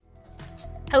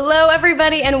Hello,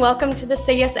 everybody, and welcome to the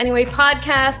Say Yes Anyway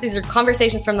podcast. These are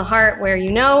conversations from the heart where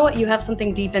you know you have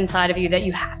something deep inside of you that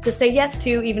you have to say yes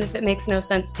to, even if it makes no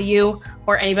sense to you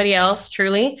or anybody else,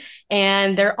 truly.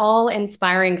 And they're all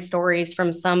inspiring stories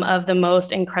from some of the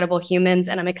most incredible humans.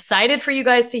 And I'm excited for you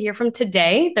guys to hear from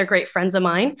today. They're great friends of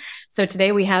mine. So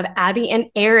today we have Abby and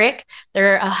Erick.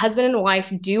 They're a husband and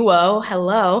wife duo.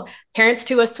 Hello. Parents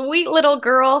to a sweet little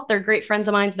girl. They're great friends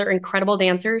of mine. They're incredible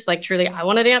dancers. Like, truly, I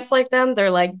want to dance like them. They're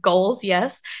like goals,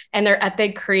 yes. And they're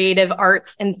epic creative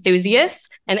arts enthusiasts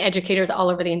and educators all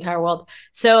over the entire world.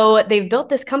 So they've built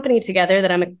this company together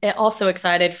that I'm also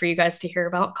excited for you guys to hear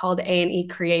about called A&E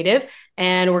Creative.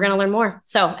 And we're going to learn more.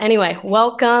 So anyway,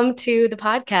 welcome to the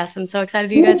podcast. I'm so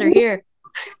excited you guys are here.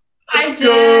 Hi,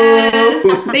 Jess.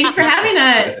 Thanks for having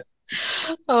us.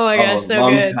 Oh my gosh, so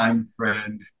long good. time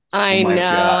friend. I Oh my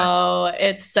know.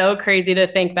 It's so crazy to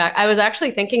think back. I was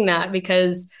actually thinking that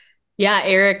because, yeah,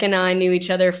 Erick and I knew each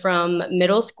other from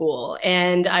middle school.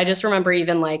 And I just remember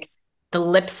even like the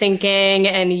lip syncing,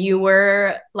 and you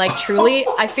were like truly,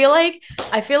 I feel like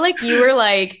you were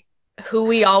like who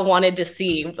we all wanted to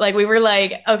see. Like we were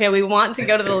like, okay, we want to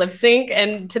go to the lip sync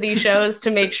and to these shows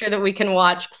to make sure that we can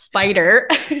watch Spider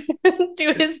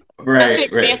do his Right,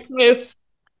 epic right. dance moves.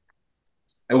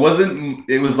 It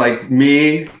was like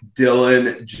me,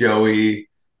 Dylan, Joey.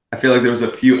 I feel like there was a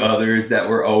few others that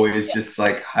were always just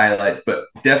like highlights, but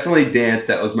definitely dance.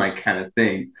 That was my kind of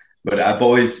thing. But I've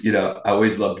always, I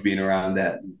always loved being around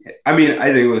that. I mean,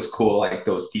 I think it was cool. Like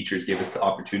those teachers gave us the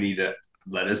opportunity to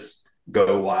let us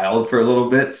go wild for a little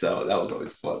bit. So that was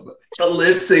always fun. But the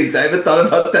lip syncs, I haven't thought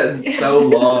about that in so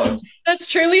long. That's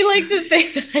truly like the thing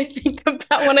that I think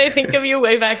about when I think of you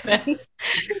way back then.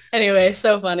 Anyway,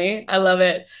 so funny. I love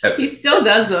it. He still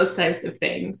does those types of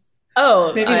things.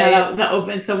 Oh, Maybe not out in the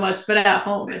open so much, but at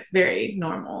home, it's very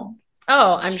normal.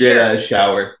 Oh, I'm Straight sure. out of the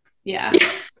shower. Yeah.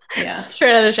 Yeah.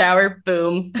 Straight out of the shower.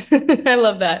 Boom. I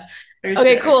love that. For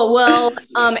Okay, sure. cool. Well,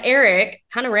 Erick,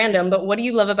 kind of random, but what do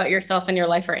you love about yourself and your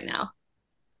life right now?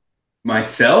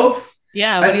 Myself?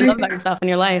 Yeah, what I do you love think about yourself and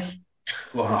your life?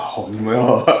 Oh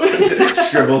no. It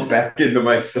scribbles back into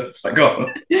myself like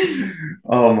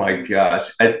oh my gosh.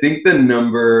 I think the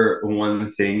number one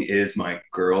thing is my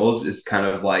girls is kind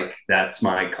of like that's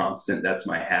my constant, that's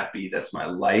my happy, that's my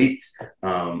light.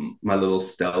 My little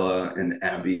Stella and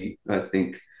Abby. I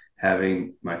think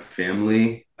having my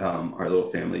family, our little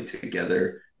family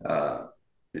together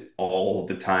all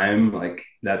the time, like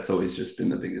that's always just been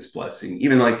the biggest blessing.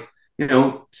 Even like,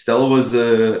 Stella was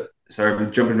a sorry,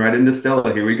 I'm jumping right into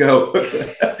Stella. Here we go.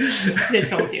 I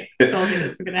told you. I told you this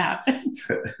was going to happen.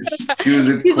 She was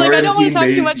a He's like, I don't want to quarantine talk too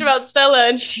baby. much about Stella.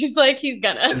 And she's like, he's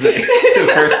gonna. It's like,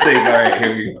 the first thing. All right,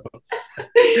 here we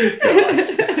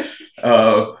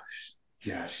go.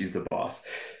 Yeah, she's the boss.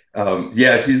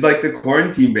 Yeah, she's like the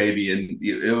quarantine baby, and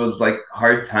it was like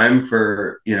hard time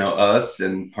for us,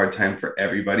 and hard time for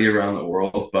everybody around the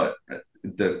world. But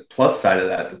the plus side of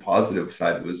that, the positive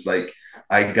side, was like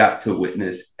I got to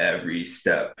witness every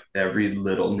step, every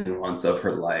little nuance of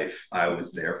her life. I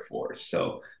was there for,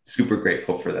 so super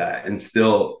grateful for that, and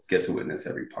still get to witness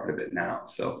every part of it now.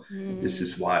 So this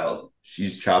is wild. She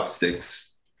used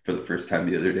chopsticks for the first time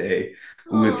the other day.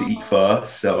 We went to eat pho,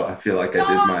 so I feel like I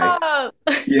did my Stop.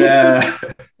 yeah.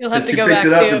 You'll have to She go picked back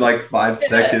it up too. in like 5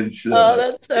 seconds. Oh,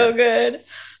 that's so Yeah, good.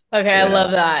 Okay, I yeah.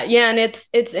 love that. Yeah, and it's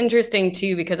interesting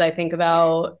too because I think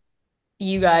about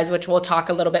you guys, which we'll talk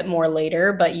a little bit more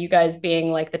later, but you guys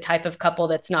being like the type of couple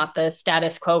that's not the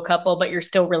status quo couple, but you're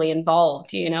still really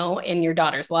involved, in your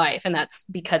daughter's life. And that's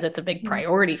because it's a big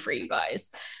priority for you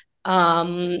guys.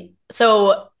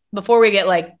 So before we get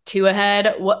like too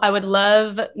ahead, what I would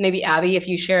love maybe Abby, if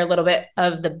you share a little bit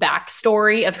of the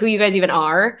backstory of who you guys even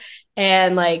are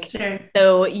and like, Sure.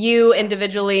 so you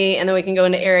individually, and then we can go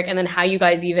into Erick and then how you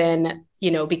guys even,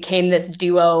 became this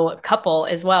duo couple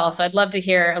as well. So I'd love to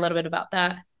hear a little bit about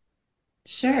that.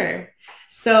 Sure.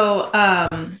 So,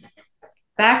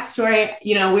 backstory,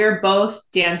 we were both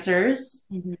dancers.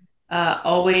 Mhm.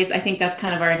 Always, I think that's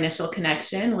kind of our initial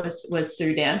connection was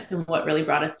through dance and what really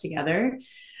brought us together.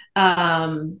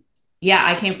 Yeah,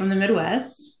 I came from the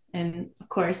Midwest, and of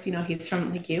course, he's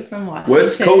from like you from Washington.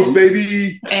 West Coast,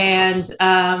 baby. And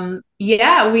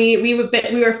yeah, we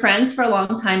were friends for a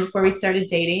long time before we started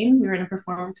dating. We were in a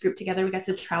performance group together. We got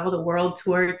to travel the world,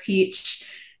 tour, teach.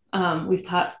 We've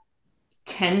taught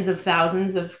tens of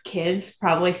thousands of kids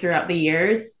probably throughout the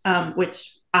years,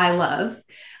 which I love.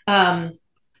 And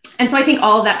so I think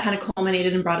all of that kind of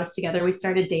culminated and brought us together. We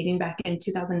started dating back in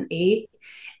 2008.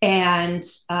 And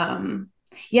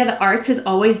yeah, the arts has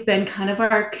always been kind of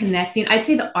our connecting. I'd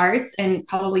say the arts and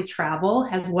probably travel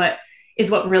is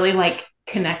what really like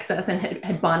connects us and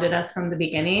had bonded us from the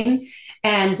beginning.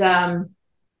 And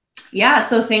yeah,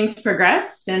 so things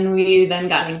progressed and we then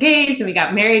got engaged and we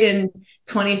got married in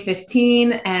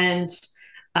 2015. And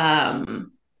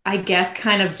I guess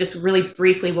kind of just really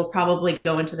briefly, we'll probably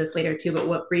go into this later too, but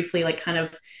what briefly like kind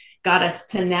of got us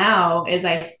to now is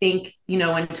I think, you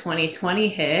know, when 2020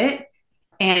 hit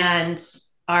and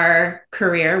our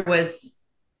career was,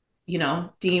 you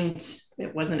know, deemed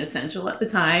it wasn't essential at the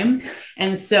time.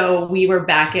 And so we were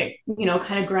back at, you know,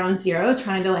 kind of ground zero,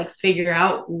 trying to like figure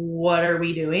out what are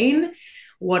we doing?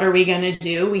 What are we going to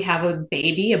do? We have a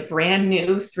baby, a brand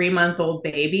new 3-month-old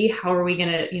baby. How are we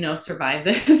going to, you know, survive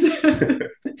this?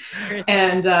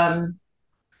 And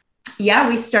yeah,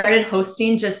 we started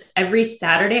hosting just every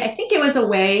Saturday. I think it was a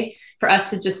way for us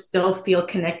to just still feel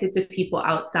connected to people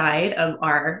outside of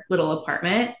our little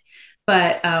apartment.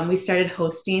 But we started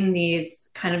hosting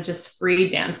these kind of just free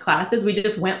dance classes. We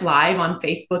just went live on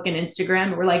Facebook and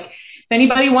Instagram. We're like, if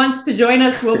anybody wants to join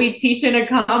us, we'll be teaching a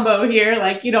combo here,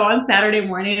 like, you know, on Saturday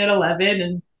morning at 11.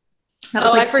 And that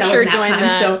was I for sure joined time.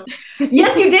 that. So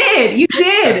yes, you did. You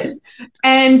did.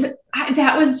 And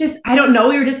that was just, I don't know.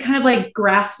 We were just kind of like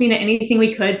grasping at anything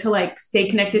we could to like stay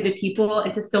connected to people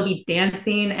and to still be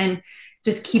dancing and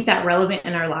just keep that relevant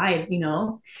in our lives, you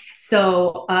know?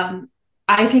 So,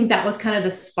 I think that was kind of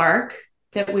the spark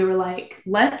that we were like,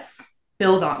 let's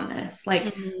build on this.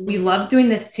 Like, we love doing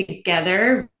this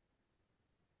together,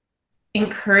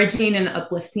 encouraging and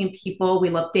uplifting people. We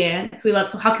love dance.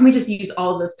 So how can we just use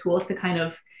all of those tools to kind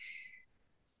of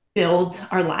build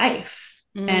our life?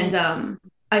 And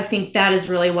I think that is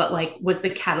really what like was the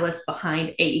catalyst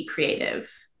behind AE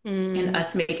Creative and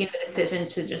us making the decision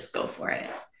to just go for it.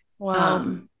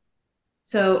 Wow.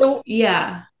 So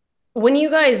yeah. When you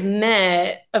guys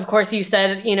met, of course, you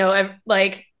said, you know,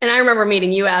 like, and I remember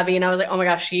meeting you, Abby, and I was like, oh my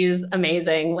gosh, she's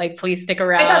amazing. Like, please stick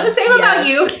around. I thought the same about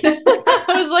you.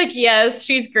 I was like, yes,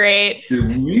 she's great.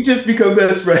 Did we just become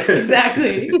best friends?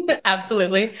 Exactly.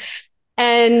 Absolutely.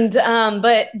 And,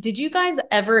 but did you guys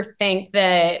ever think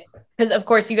that, because of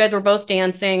course you guys were both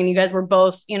dancing and you guys were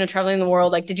both, you know, traveling the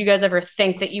world. Like, did you guys ever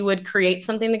think that you would create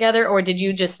something together? Or did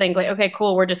you just think like, okay,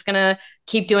 cool, we're just going to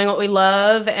keep doing what we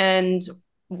love and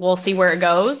we'll see where it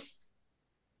goes?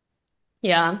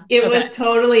 Yeah. It was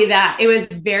totally that. It was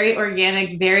very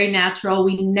organic, very natural.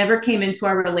 We never came into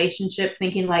our relationship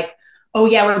thinking like, oh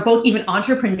yeah, we're both even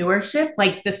entrepreneurship.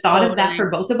 Like the thought of that for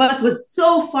both of us was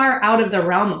so far out of the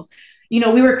realm of, you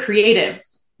know, we were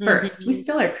creatives first. We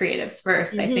still are creatives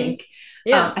first, I think.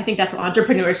 Yeah. I think that's what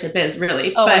entrepreneurship is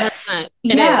really. But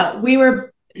yeah, we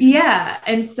were, yeah.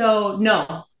 And so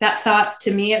no, that thought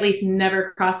to me at least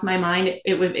never crossed my mind.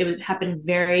 It would happen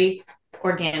very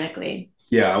organically.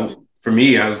 Yeah. For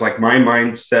me, I was like, my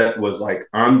mindset was like,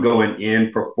 I'm going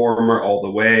in performer all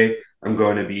the way. I'm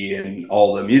going to be in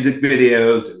all the music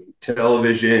videos and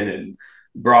television and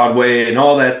Broadway and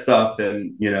all that stuff.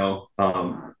 And, you know,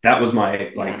 that was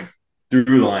my like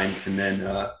through line. And then,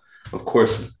 of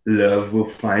course, love will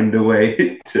find a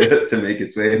way to make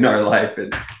its way in our life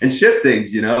and shift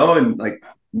things, you know, and like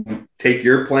take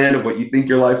your plan of what you think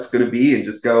your life's going to be and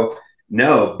just go,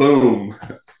 no, boom.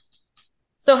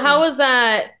 So how was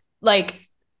that? Like,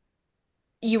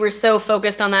 you were so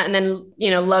focused on that and then,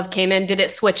 you know, love came in. Did it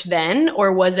switch then?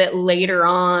 Or was it later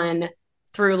on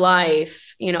through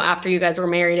life, you know, after you guys were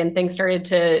married and things started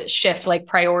to shift, like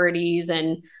priorities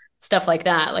and stuff like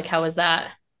that? Like, how was that?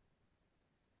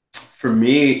 For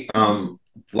me,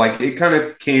 like it kind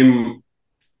of came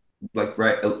like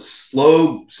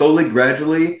slowly,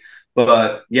 gradually.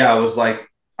 But yeah, I was like,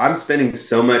 I'm spending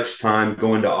so much time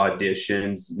going to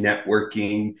auditions,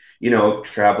 networking, you know,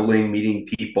 traveling, meeting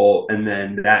people. And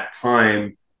then that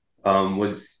time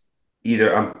was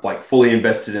either I'm like fully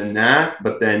invested in that,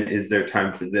 but then is there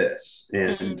time for this?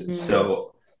 And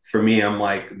so for me, I'm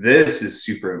like, this is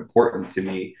super important to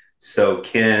me. So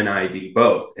can I do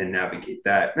both and navigate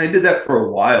that? And I did that for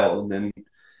a while. And then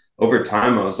over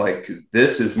time, I was like,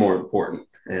 this is more important.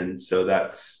 And so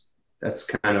that's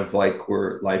kind of like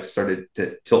where life started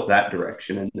to tilt that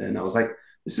direction. And then I was like,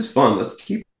 this is fun. Let's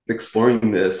keep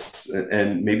exploring this.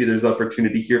 And maybe there's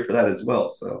opportunity here for that as well.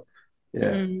 So,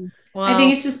 yeah. Wow. I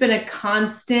think it's just been a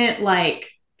constant, like,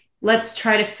 let's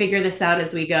try to figure this out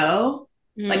as we go.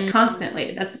 Like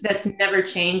constantly. That's never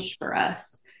changed for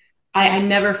us. I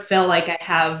never feel like I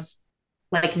have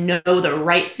like know the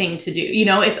right thing to do. You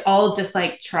know, it's all just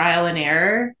like trial and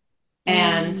error.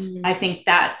 And I think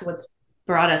that's what's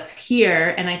brought us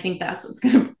here, and I think that's what's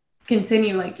going to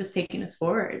continue like just taking us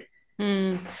forward. You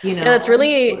know, yeah, that's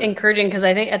really encouraging because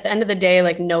I think at the end of the day,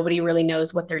 like nobody really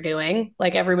knows what they're doing.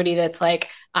 Like everybody that's like,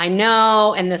 I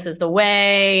know, and this is the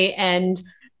way, and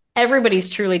everybody's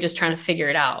truly just trying to figure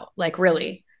it out, like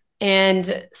really.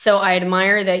 And so I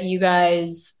admire that you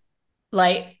guys,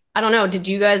 like, I don't know, did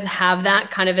you guys have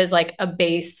that kind of as like a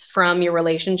base from your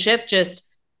relationship, just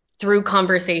through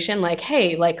conversation, like,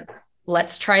 hey, like,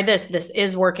 let's try this. This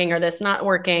is working or this not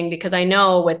working. Because I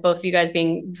know with both of you guys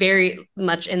being very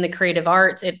much in the creative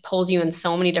arts, it pulls you in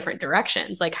so many different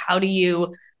directions. Like, how do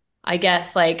you, I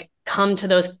guess, like come to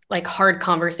those like hard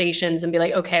conversations and be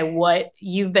like, okay, what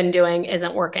you've been doing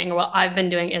isn't working, or what I've been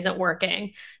doing isn't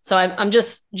working. So I'm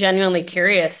just genuinely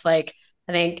curious. Like,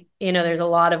 I think, you know, there's a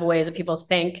lot of ways that people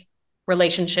think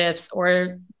relationships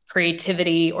or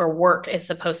creativity or work is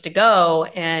supposed to go.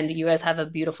 And you guys have a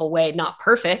beautiful way, not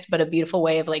perfect, but a beautiful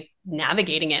way of like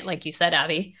navigating it, like you said,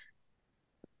 Abby.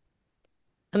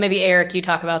 So maybe Eric, you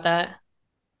talk about that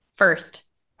first.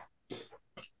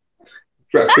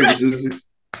 Rock, paper, scissors.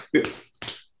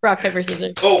 Rock, paper,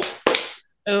 scissors.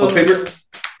 Oh, paper.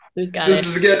 Who's got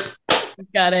scissors it? Again. Who's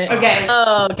got it? Okay.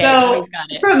 Oh, okay. So He's got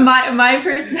it. from my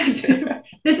perspective,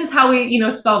 this is how we,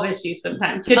 solve issues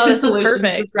sometimes. Get to solutions,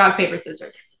 just rock, paper,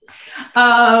 scissors.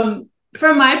 From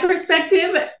my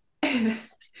perspective,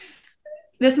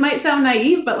 this might sound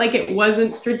naive, but like it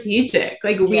wasn't strategic.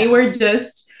 Like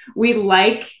we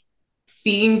like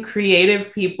being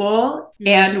creative people,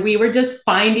 and we were just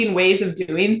finding ways of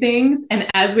doing things. And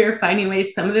as we were finding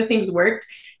ways, some of the things worked,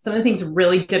 some of the things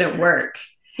really didn't work.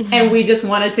 And we just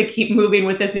wanted to keep moving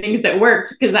with the things that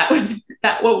worked, because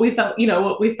what we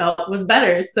felt was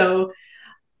better. So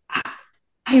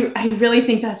I really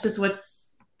think that's just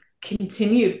what's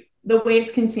continued, the way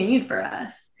it's continued for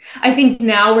us. I think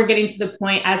now we're getting to the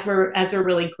point as we're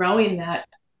really growing that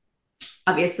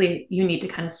obviously you need to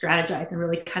kind of strategize and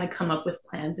really kind of come up with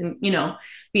plans and,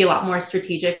 be a lot more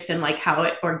strategic than like how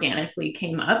it organically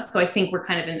came up. So I think we're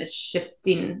kind of in this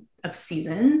shifting of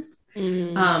seasons,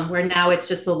 where now it's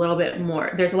just a little bit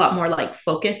more, there's a lot more like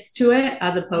focus to it,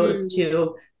 as opposed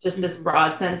to just this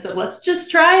broad sense of let's just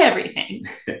try everything.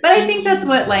 But I think that's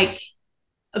what like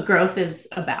a growth is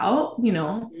about,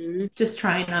 just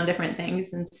trying on different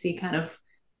things and see kind of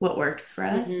what works for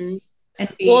us.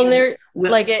 And there,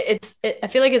 like I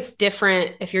feel like it's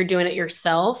different if you're doing it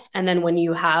yourself, and then when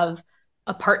you have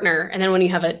a partner, and then when you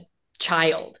have a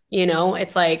child,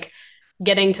 it's like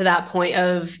getting to that point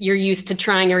of you're used to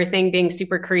trying everything, being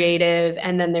super creative,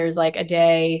 and then there's like a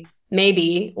day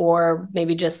maybe, or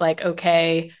maybe just like,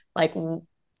 okay, like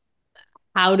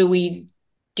how do we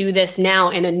do this now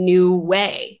in a new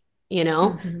way?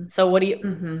 So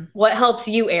what helps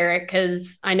you, Eric?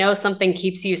 Because I know something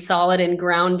keeps you solid and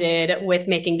grounded with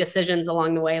making decisions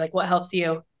along the way. Like, what helps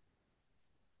you?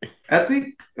 I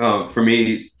think for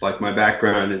me, like my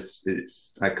background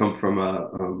is I come from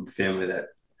a family that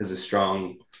has a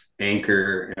strong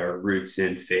anchor or roots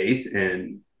in faith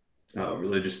and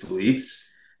religious beliefs.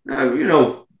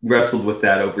 Wrestled with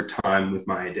that over time with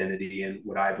my identity and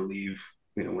what I believe.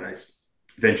 When I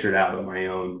ventured out on my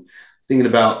own. Thinking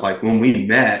about like when we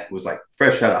met was like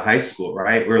fresh out of high school,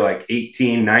 right? We're like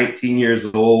 18, 19 years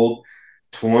old,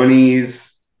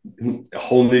 20s, a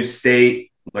whole new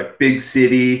state, like big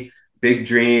city, big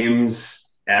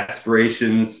dreams,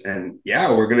 aspirations. And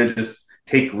yeah, we're going to just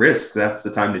take risks. That's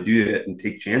the time to do it and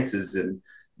take chances and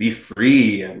be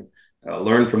free and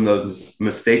learn from those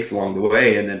mistakes along the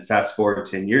way. And then fast forward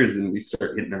 10 years and we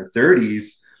start hitting our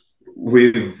 30s.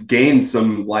 We've gained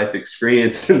some life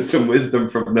experience and some wisdom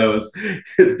from those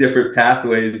different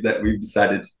pathways that we've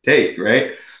decided to take,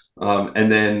 right?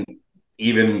 And then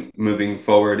even moving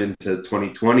forward into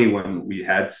 2020 when we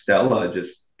had Stella,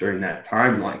 just during that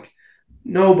time, like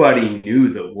nobody knew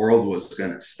the world was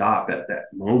going to stop at that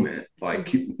moment.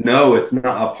 Like, no, it's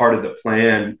not a part of the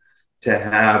plan to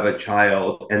have a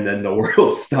child and then the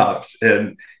world stops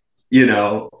and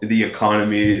the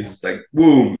economy is like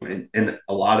boom, and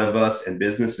a lot of us and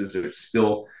businesses are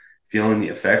still feeling the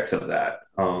effects of that.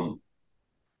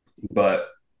 But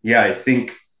yeah, I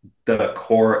think the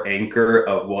core anchor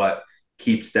of what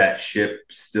keeps that ship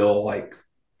still like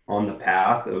on the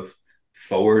path of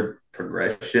forward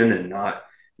progression and not,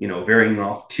 veering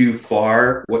off too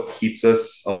far, what keeps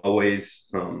us always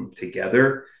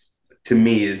together, to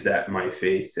me, is that my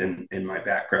faith and my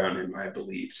background and my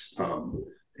beliefs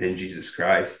in Jesus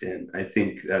Christ. And I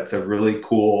think that's a really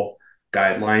cool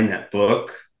guideline, that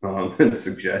book, and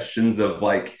suggestions of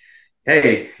like,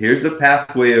 hey, here's a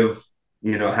pathway of,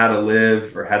 how to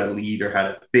live or how to lead or how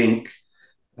to think,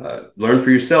 learn for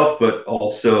yourself, but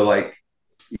also like,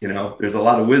 there's a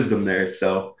lot of wisdom there.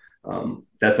 So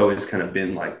that's always kind of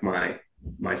been like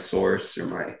my source or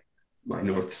my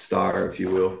North Star, if you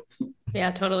will.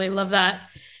 Yeah, totally love that.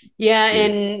 Yeah,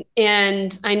 Yeah.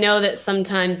 and I know that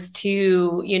sometimes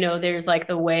too, there's like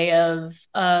the way of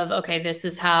okay, this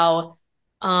is how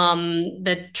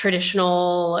the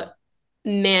traditional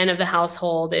man of the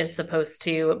household is supposed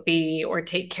to be or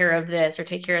take care of this or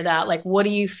take care of that. Like, what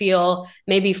do you feel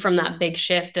maybe from that big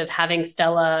shift of having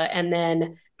Stella, and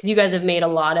then because you guys have made a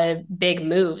lot of big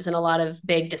moves and a lot of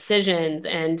big decisions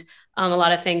and a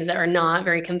lot of things that are not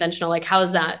very conventional. Like, how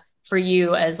is that for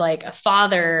you as like a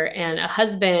father and a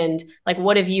husband? Like,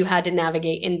 what have you had to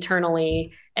navigate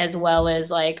internally as well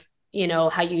as like,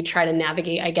 how you try to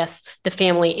navigate, I guess, the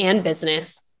family and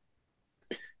business?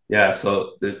 Yeah,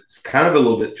 so it's kind of a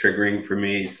little bit triggering for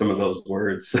me, some of those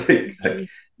words like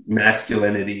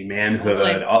masculinity, manhood,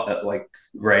 Totally. all, like,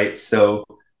 right. So,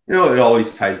 it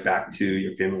always ties back to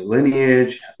your family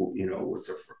lineage.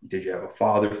 Did you have a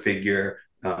father figure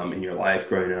in your life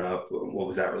growing up? What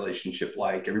was that relationship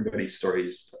like? Everybody's story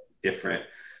is different.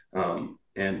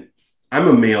 And I'm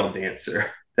a male dancer.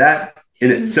 That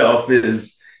in itself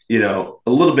is, a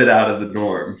little bit out of the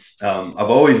norm. I've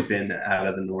always been out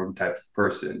of the norm type of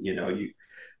person.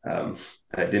 Um,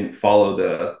 I didn't follow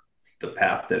the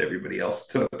path that everybody else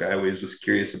took. I always was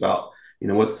curious about,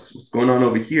 what's going on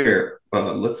over here.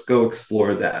 Let's go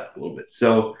explore that a little bit.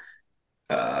 So,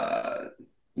 uh,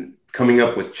 coming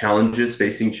up with challenges,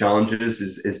 facing challenges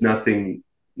is nothing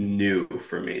new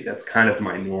for me. That's kind of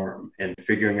my norm, and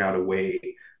figuring out a way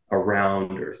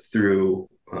around or through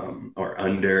or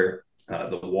under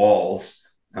the walls.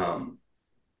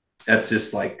 That's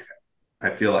just like, I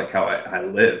feel like how I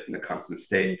live in a constant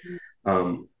state.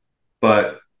 Mm-hmm.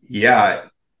 But yeah,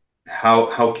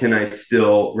 how can I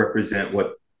still represent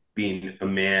what being a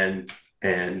man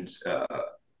and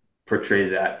portray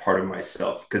that part of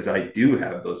myself, because I do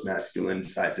have those masculine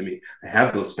sides of me. I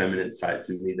have those feminine sides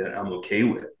of me that I'm okay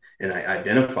with, and I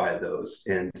identify those.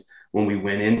 And when we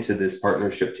went into this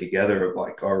partnership together of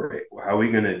like, all right, well, how are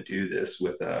we going to do this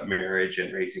with a marriage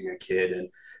and raising a kid and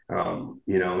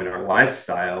in our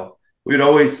lifestyle, I'd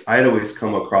always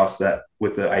come across that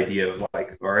with the idea of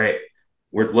like, all right,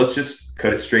 let's just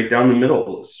cut it straight down the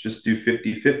middle. Let's just do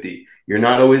 50-50. You're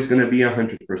not always going to be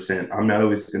 100%. I'm not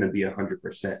always going to be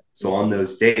 100%. So on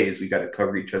those days, we got to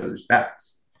cover each other's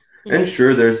backs. And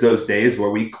sure, there's those days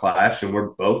where we clash and we're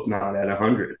both not at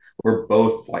 100. We're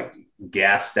both like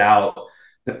gassed out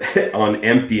on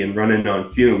empty and running on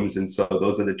fumes. And so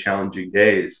those are the challenging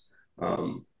days.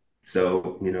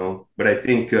 But I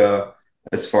think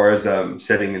as far as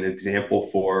setting an example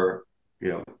for,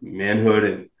 manhood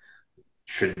and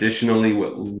traditionally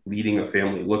what leading a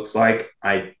family looks like,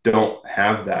 I don't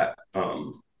have that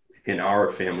in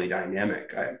our family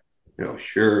dynamic.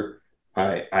 Sure,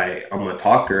 I'm a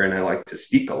talker and I like to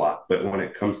speak a lot, but when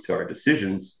it comes to our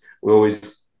decisions, we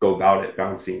always go about it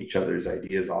bouncing each other's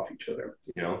ideas off each other.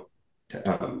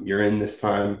 You're in this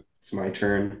time, it's my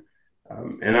turn,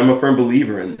 and I'm a firm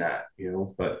believer in that.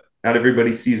 But not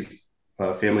everybody sees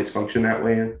families function that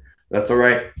way, and that's all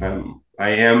right. I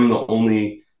am the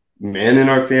only man in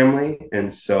our family,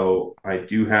 and so I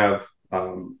do have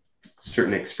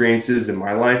certain experiences in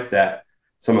my life that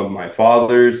some of my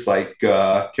father's like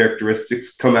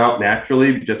characteristics come out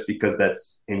naturally just because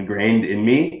that's ingrained in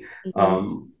me.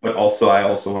 But also I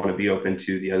also want to be open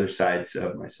to the other sides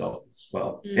of myself as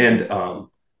well. And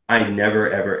I never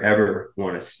ever ever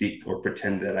want to speak or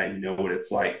pretend that I know what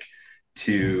it's like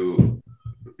to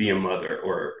be a mother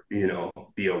or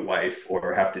be a wife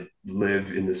or have to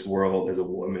live in this world as a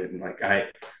woman. Like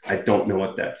I don't know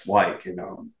what that's like.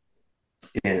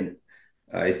 And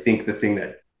I think the thing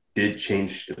that did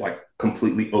change, like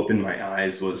completely open my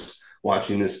eyes, was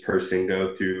watching this person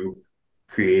go through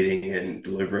creating and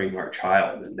delivering our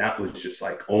child. And that was just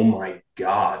like, oh my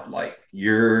God, like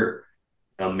you're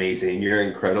amazing, you're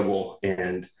incredible.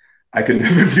 And I could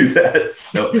never do that.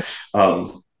 So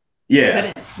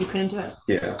yeah. You couldn't do it.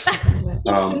 Yeah.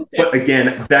 But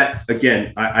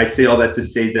again, I say all that to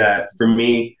say that for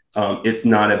me, it's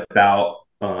not about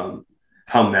how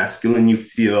masculine you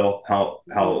feel,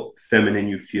 how feminine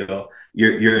you feel.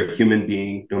 You're a human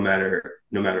being, no matter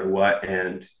what,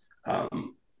 and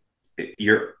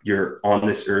you're on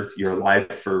this earth. You're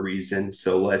alive for a reason.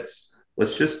 So let's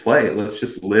just play. Let's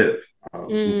just live.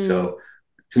 And so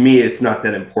to me, it's not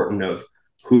that important of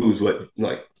who's what.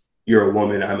 Like, you're a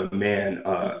woman, I'm a man.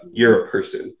 You're a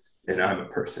person, and I'm a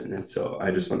person. And so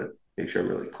I just want to make sure I'm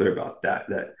really clear about that.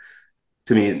 That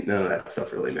to me, none of that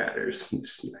stuff really matters.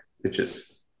 It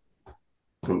just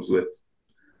comes with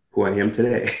who I am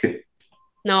today.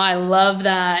 No, I love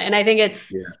that. And I think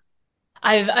Yeah.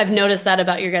 I've noticed that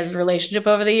about your guys' relationship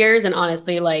over the years, and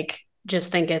honestly, like,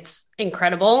 just think it's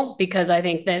incredible because I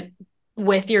think that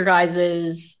with your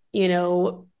guys's,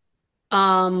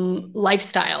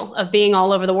 lifestyle of being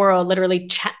all over the world, literally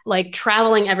like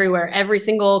traveling everywhere, every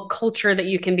single culture that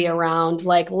you can be around,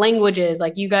 like languages,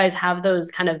 like you guys have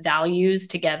those kind of values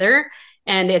together.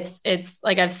 And it's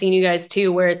like I've seen you guys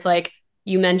too, where it's like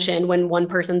you mentioned when one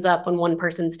person's up, when one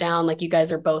person's down, like you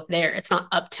guys are both there. It's not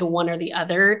up to one or the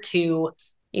other to,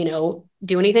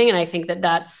 do anything. And I think that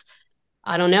that's,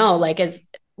 I don't know, like as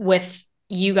with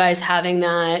you guys having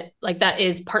that, like that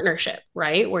is partnership,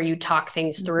 right? Where you talk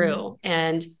things through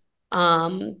and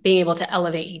being able to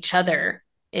elevate each other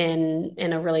in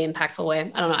a really impactful way.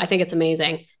 I don't know. I think it's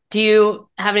amazing. Do you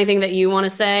have anything that you want to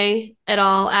say at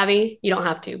all, Abby? You don't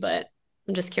have to, but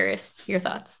I'm just curious your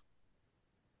thoughts.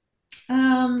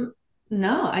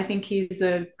 No, I think he's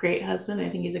a great husband. I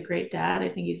think he's a great dad. I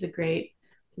think he's a great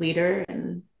leader.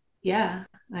 And yeah,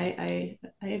 I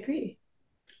agree.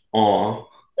 Aw.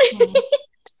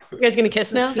 You guys gonna kiss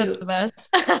So now? cute. That's the best.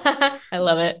 I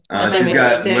love it. She's amazing.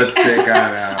 got lipstick on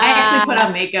now. I actually put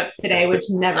on makeup today, which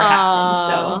never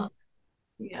happens. So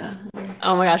yeah.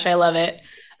 Oh my gosh, I love it.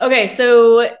 Okay,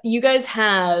 so you guys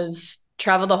have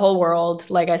traveled the whole world,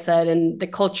 like I said, and the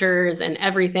cultures and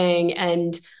everything.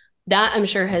 And that I'm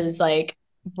sure has like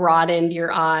broadened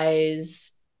your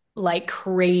eyes like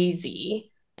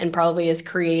crazy and probably has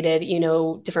created,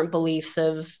 different beliefs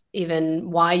of even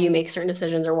why you make certain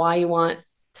decisions or why you want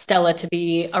Stella to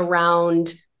be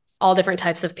around all different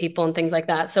types of people and things like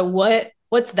that. So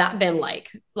what's that been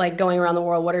like going around the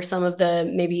world? What are some of the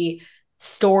maybe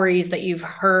stories that you've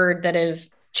heard that have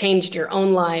changed your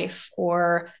own life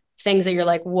or things that you're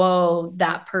like, whoa,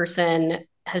 that person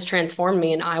has transformed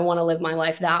me and I want to live my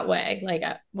life that way? Like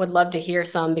I would love to hear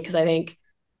some because I think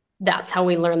that's how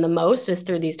we learn the most is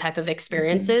through these type of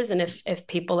experiences. And if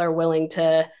people are willing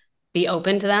to be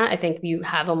open to that, I think you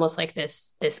have almost like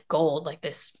this gold, like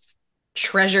this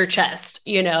treasure chest,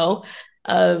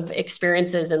 of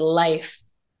experiences in life.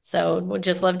 So would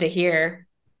just love to hear.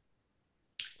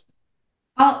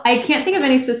 I can't think of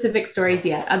any specific stories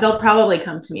yet. They'll probably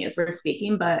come to me as we're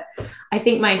speaking, but I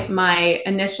think my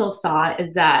initial thought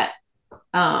is that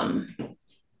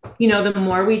the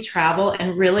more we travel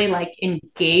and really like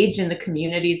engage in the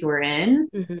communities we're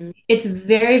in, it's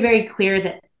very, very clear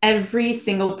that every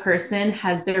single person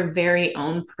has their very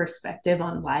own perspective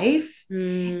on life.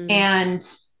 And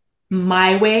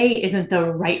my way isn't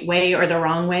the right way or the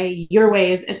wrong way. Your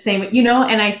way is the same,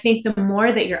 and I think the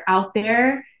more that you're out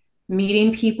there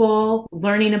meeting people,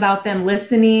 learning about them,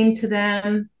 listening to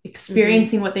them,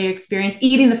 experiencing what they experience,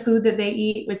 eating the food that they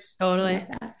eat, which totally.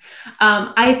 Like that.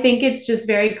 I think it's just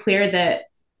very clear that,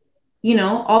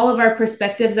 all of our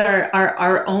perspectives are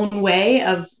our own way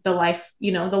of the life,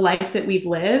 the life that we've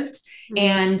lived.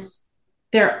 And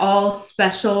they're all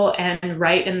special and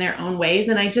right in their own ways.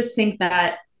 And I just think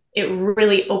that it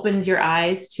really opens your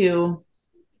eyes to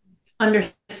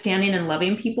understanding and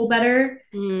loving people better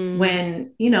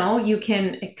when you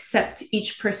can accept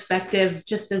each perspective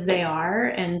just as they are.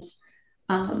 And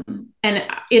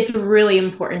it's really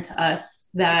important to us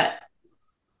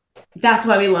that's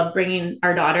why we love bringing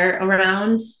our daughter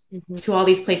around to all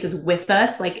these places with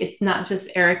us. Like it's not just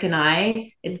Erick and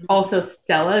I, it's also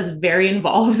Stella is very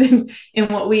involved in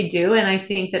what we do. And I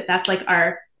think that that's like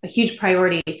a huge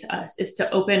priority to us is to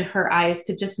open her eyes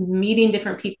to just meeting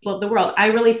different people of the world. I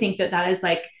really think that is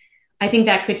like, I think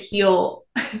that could heal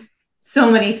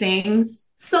so many things.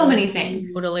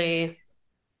 Totally.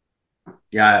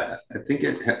 Yeah, I think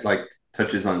it like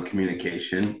touches on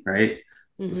communication, right?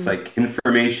 It's like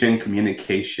information,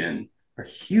 communication are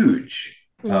huge.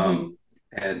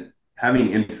 And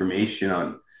having information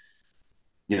on,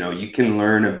 you can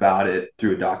learn about it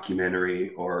through a documentary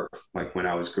or like when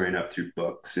I was growing up through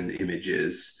books and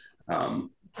images.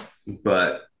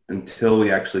 But until we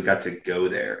actually got to go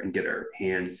there and get our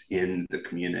hands in the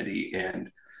community and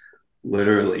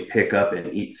literally pick up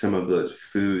and eat some of those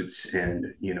foods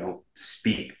and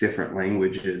speak different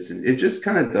languages, and it just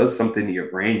kind of does something to your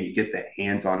brain. You get that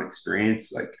hands-on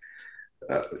experience, like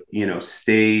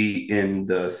stay in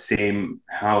the same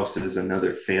house as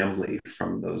another family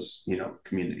from those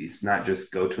communities, not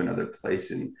just go to another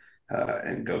place and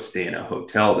go stay in a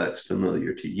hotel that's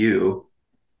familiar to you,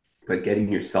 but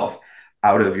getting yourself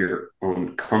out of your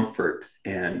own comfort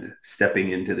and stepping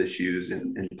into the shoes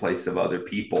and in place of other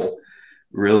people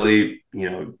really,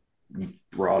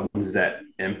 broadens that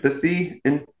empathy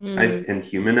and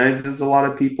humanizes a lot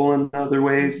of people in other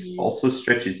ways. Also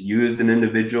stretches you as an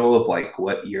individual of like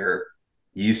what you're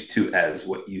used to as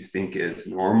what you think is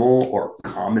normal or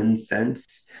common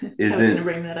sense isn't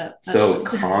bring that up. so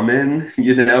common,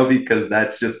 because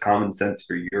that's just common sense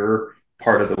for your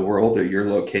part of the world or your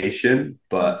location.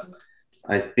 But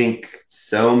I think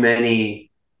so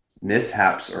many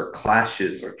mishaps or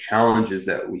clashes or challenges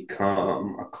that we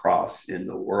come across in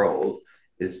the world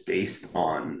is based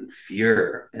on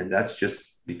fear. And that's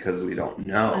just because we don't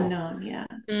know. Unknown, yeah.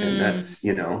 And that's,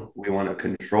 you know, we want to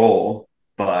control.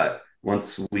 But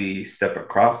once we step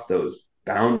across those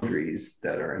boundaries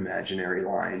that are imaginary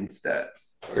lines that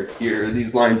are here,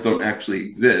 these lines don't actually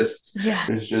exist. Yeah.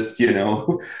 There's just, you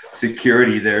know,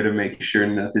 security there to make sure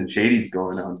nothing shady's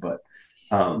going on. But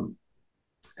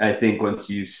I think once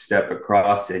you step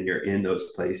across and you're in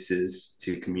those places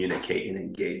to communicate and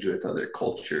engage with other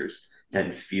cultures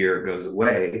and fear goes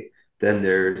away, then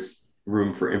there's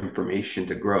room for information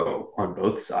to grow on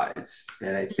both sides.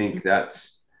 And I think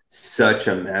that's such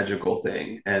a magical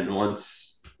thing. And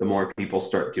once the more people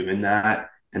start doing that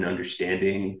and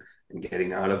understanding and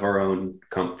getting out of our own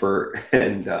comfort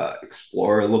and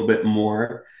explore a little bit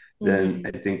more, then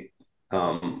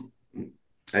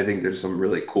I think there's some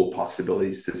really cool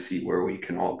possibilities to see where we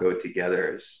can all go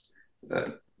together as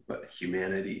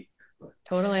humanity.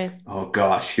 Totally. Oh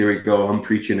gosh, here we go. I'm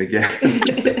preaching again.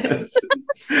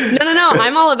 No.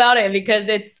 I'm all about it because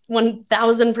it's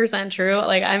 1000% true.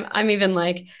 Like I'm even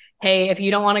like, hey, if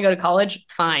you don't want to go to college,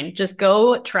 fine. Just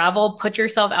go travel, put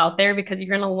yourself out there because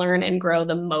you're going to learn and grow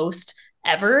the most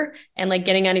ever. And like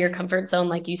getting out of your comfort zone,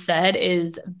 like you said,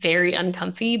 is very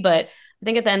uncomfy. But I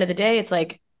think at the end of the day, it's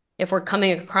like, if we're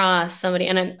coming across somebody,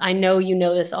 and I know you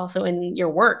know this also in your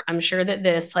work, I'm sure that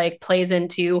this like plays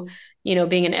into, you know,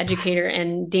 being an educator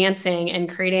and dancing and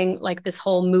creating like this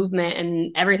whole movement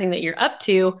and everything that you're up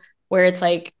to, where it's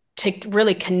like to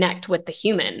really connect with the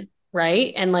human,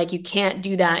 right? And like you can't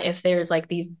do that if there's like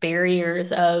these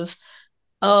barriers of,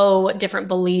 oh, different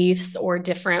beliefs or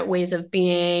different ways of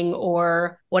being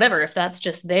or whatever. If that's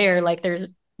just there, like there's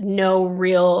no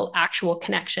real actual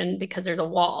connection because there's a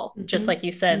wall, just like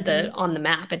you said, on the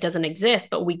map, it doesn't exist,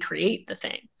 but we create the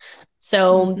thing.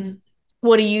 So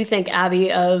what do you think,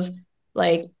 Abby, of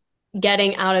like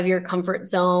getting out of your comfort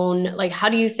zone? Like, how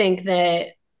do you think that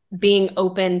being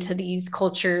open to these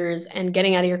cultures and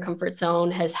getting out of your comfort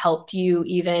zone has helped you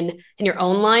even in your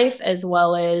own life, as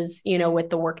well as, you know,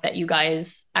 with the work that you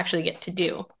guys actually get to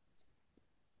do?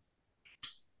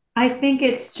 I think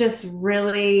it's just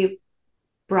really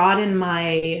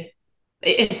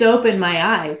it's opened my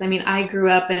eyes. I mean, I grew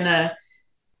up in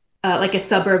like a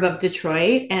suburb of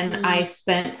Detroit, and I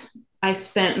spent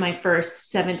my first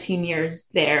 17 years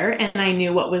there, and I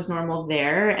knew what was normal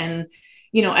there. And,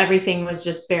 you know, everything was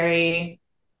just very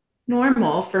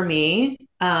normal for me.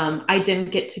 I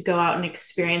didn't get to go out and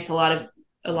experience a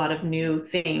lot of new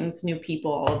things, new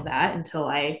people, all of that until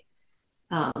I,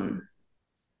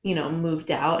 you know,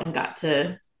 moved out and got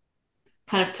to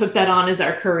kind of took that on as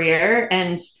our career.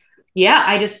 And yeah,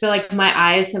 I just feel like my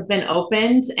eyes have been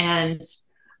opened, and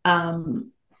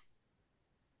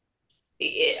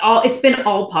it's been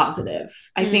all positive.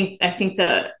 I think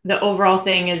the overall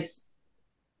thing is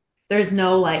there's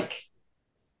no like,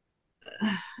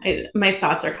 my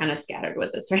thoughts are kind of scattered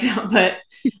with this right now, but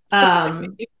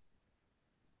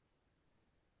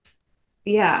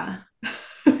yeah.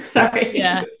 Sorry.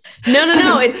 Yeah.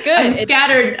 No, it's good.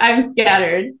 I'm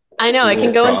scattered. I know it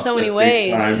can go in so many ways.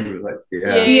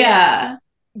 Yeah.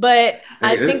 But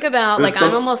I think about like,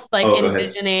 I'm almost like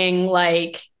envisioning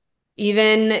like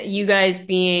even you guys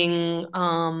being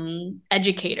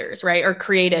educators, right? Or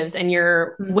creatives, and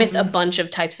you're with a bunch of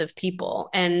types of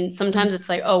people. And sometimes it's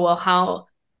like, oh, well,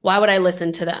 why would I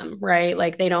listen to them? Right?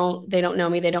 Like they don't know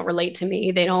me. They don't relate to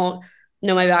me. They don't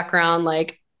know my background.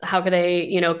 Like, how could they,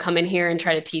 you know, come in here and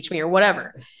try to teach me or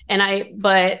whatever?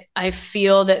 But I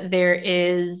feel that there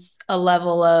is a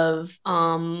level of,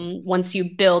 once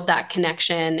you build that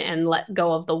connection and let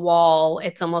go of the wall,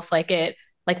 it's almost like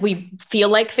we feel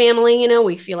like family, you know,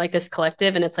 we feel like this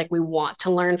collective, and it's like, we want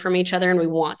to learn from each other and we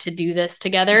want to do this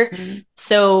together.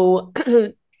 So,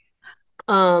 so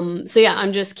yeah,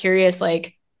 I'm just curious,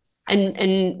 like,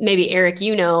 and maybe Erick,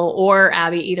 you know, or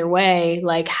Abby, either way,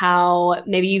 like how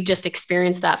maybe you've just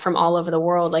experienced that from all over the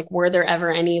world. Like, were there ever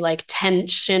any like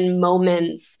tension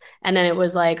moments? And then it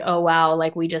was like, oh, wow,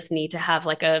 like we just need to have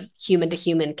like a human to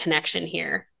human connection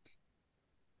here.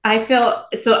 I feel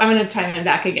so. I'm going to chime in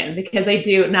back again because I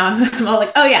do now. I'm all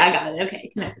like, oh yeah, I got it. Okay,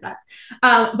 connect the dots.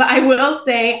 But I will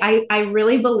say, I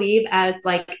really believe as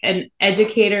like an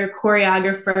educator,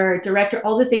 choreographer, director,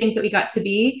 all the things that we got to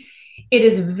be, it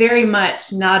is very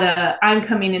much not I'm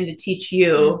coming in to teach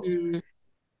you.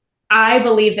 I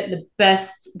believe that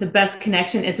the best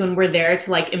connection is when we're there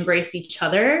to like embrace each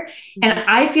other. And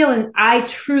I feel, and I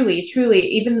truly,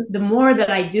 even the more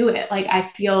that I do it, like I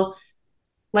feel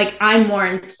like I'm more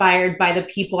inspired by the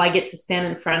people I get to stand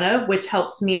in front of, which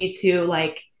helps me to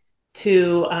like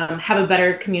to have a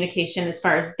better communication as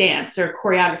far as dance or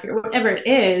choreography or whatever it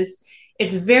is.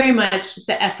 It's very much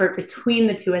the effort between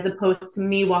the two, as opposed to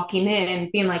me walking in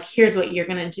being like, here's what you're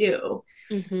going to do.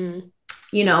 Mm-hmm.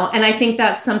 You know, and I think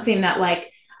that's something that,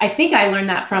 like, I think I learned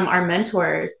that from our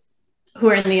mentors who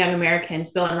are in the Young Americans,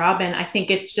 Bill and Robin. I think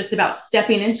it's just about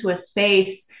stepping into a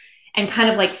space and kind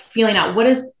of like feeling out what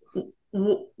is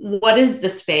the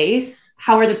space?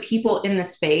 How are the people in the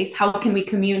space? How can we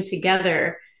commune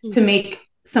together to make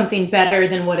something better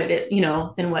than what it is, you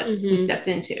know, than what we stepped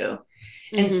into?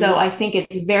 And so I think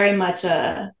it's very much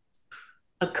a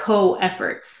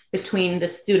co-effort between the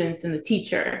students and the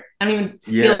teacher. I don't even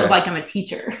feel like I'm a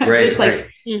teacher. Right, just like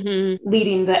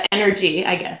leading the energy,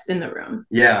 I guess, in the room.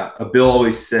 Yeah. Bill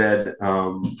always said,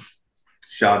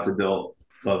 shout out to Bill,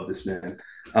 love this man,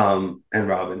 and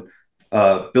Robin.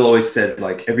 Bill always said,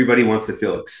 like, everybody wants to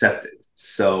feel accepted.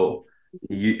 So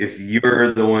if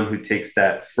you're the one who takes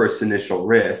that first initial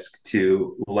risk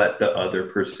to let the other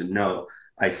person know,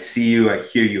 I see you, I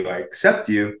hear you, I accept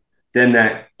you, then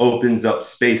that opens up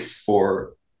space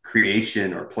for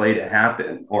creation or play to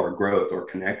happen, or growth or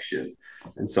connection.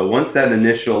 And so once that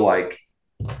initial like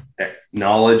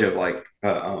knowledge of like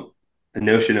a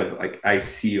notion of like, I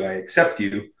see you, I accept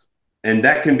you, and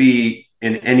that can be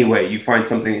in any way. You find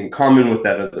something in common with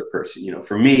that other person. You know,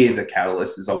 for me, the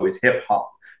catalyst is always hip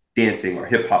hop dancing or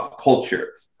hip hop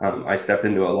culture. I step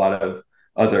into a lot of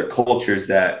other cultures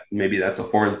that maybe that's a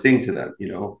foreign thing to them, you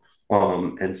know.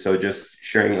 And so just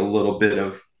sharing a little bit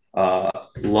of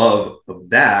love of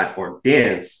that or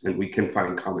dance, and we can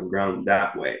find common ground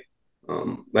that way.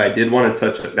 But I did want to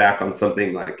touch back on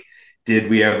something like, did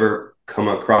we ever come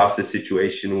across a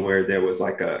situation where there was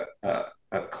like a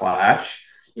clash?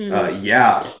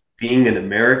 Yeah, being an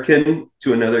American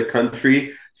to another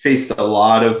country faced a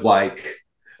lot of like,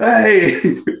 hey,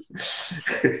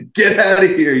 get out of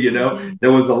here, you know.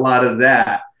 There was a lot of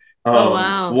that.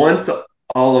 Wow. Once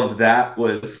all of that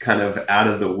was kind of out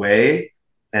of the way,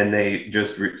 and they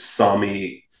just saw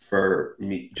me for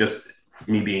me, just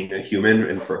me being a human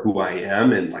and for who I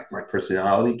am, and like my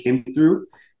personality came through,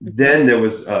 then there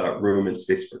was room and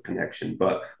space for connection.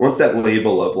 But once that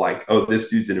label of like, oh, this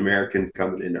dude's an American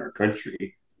coming into our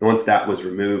country, once that was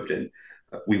removed and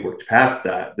we worked past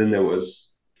that, then there was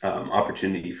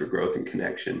opportunity for growth and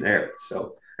connection there.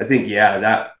 So I think, yeah,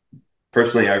 that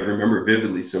personally, I remember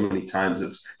vividly so many times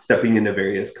of stepping into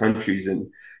various countries and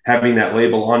having that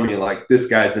label on me, like, this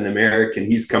guy's an American,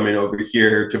 he's coming over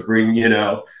here to bring, you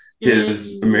know,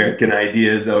 his American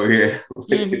ideas over here.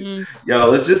 Yo,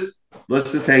 let's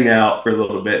just hang out for a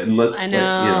little bit and let's, like, you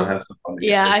know, have some fun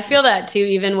together. Yeah, I feel that too,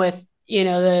 even with, you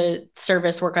know, the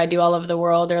service work I do all over the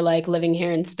world, or like living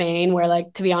here in Spain, where,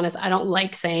 like, to be honest, I don't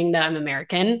like saying that I'm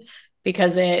American,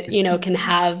 because it, you know, can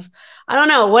have, I don't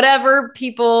know, whatever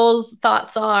people's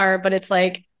thoughts are, but it's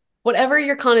like, whatever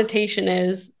your connotation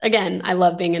is, again, I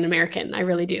love being an American. I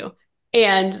really do.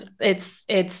 And it's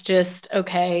just,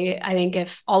 okay, I think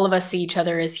if all of us see each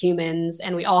other as humans,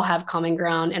 and we all have common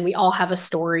ground, and we all have a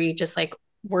story, just like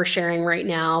we're sharing right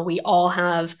now, we all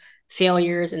have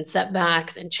failures and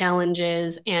setbacks and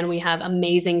challenges, and we have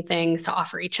amazing things to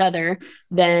offer each other,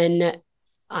 then,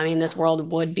 I mean, this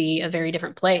world would be a very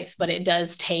different place. But it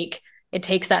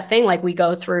takes that thing, like, we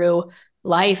go through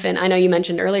life. And I know you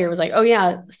mentioned earlier, it was like, oh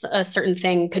yeah, a certain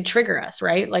thing could trigger us,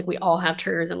 right? Like, we all have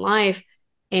triggers in life,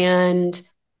 and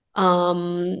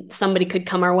somebody could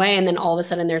come our way, and then all of a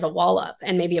sudden there's a wall up,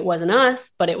 and maybe it wasn't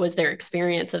us, but it was their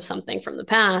experience of something from the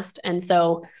past. And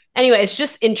so anyway, it's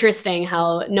just interesting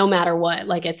how no matter what,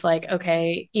 like, it's like,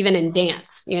 okay, even in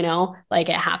dance, you know, like,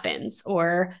 it happens,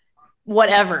 or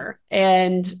whatever.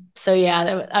 And so,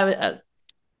 yeah,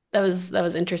 that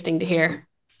was interesting to hear.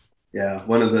 Yeah,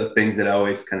 one of the things that I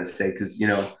always kind of say, because, you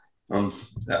know, I'm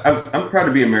proud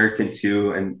to be American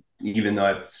too, and even though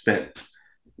I've spent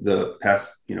the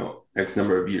past, you know, X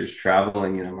number of years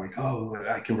traveling, and I'm like, oh,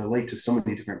 I can relate to so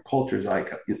many different cultures. Like,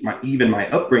 even my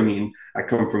upbringing, I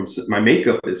come from, my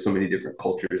makeup is so many different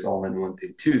cultures all in one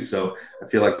thing too. So I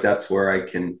feel like that's where I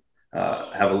can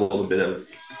have a little bit of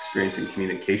experience and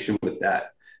communication with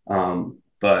that.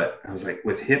 But I was like,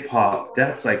 with hip hop,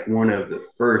 that's like one of the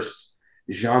first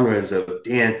genres of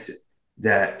dance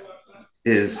that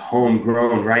is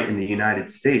homegrown right in the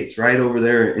United States, right over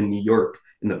there in New York,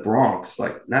 in the Bronx.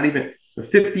 Like, not even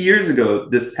 50 years ago,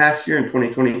 this past year in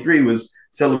 2023 was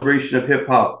celebration of hip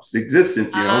hop's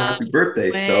existence, you know, happy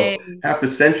birthday. So half a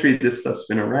century, this stuff's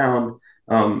been around.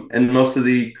 And most of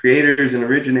the creators and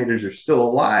originators are still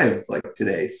alive, like,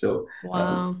 today. So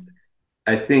Wow.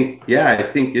 I think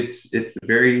it's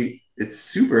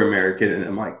super American. And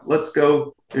I'm like, let's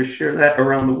go share that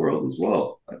around the world as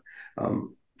well.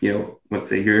 once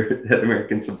they hear that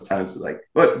American, sometimes they're like,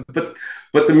 but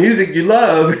the music you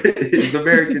love is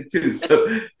American too.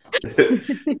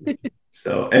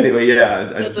 So anyway, yeah, I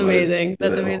That's just wanted amazing. to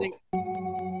That's that amazing. whole.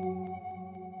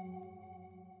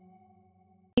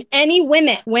 Any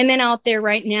women out there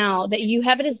right now that you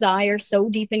have a desire so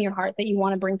deep in your heart that you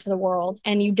want to bring to the world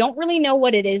and you don't really know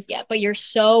what it is yet, but you're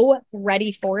so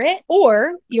ready for it,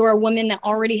 or you're a woman that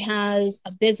already has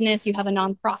a business, you have a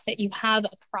nonprofit, you have a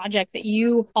project that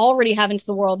you already have into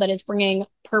the world that is bringing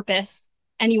purpose,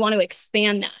 and you want to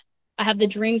expand that. I have the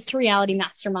Dreams to Reality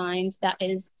Mastermind that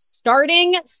is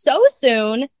starting so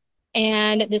soon,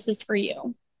 and this is for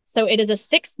you. So it is a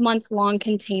 6-month-long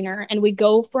container, and we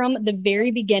go from the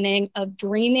very beginning of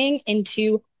dreaming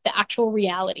into the actual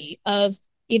reality of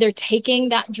either taking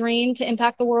that dream to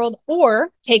impact the world or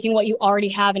taking what you already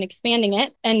have and expanding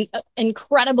it. And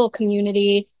incredible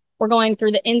community. We're going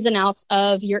through the ins and outs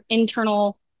of your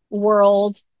internal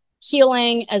world,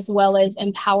 healing, as well as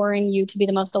empowering you to be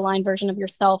the most aligned version of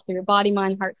yourself through your body,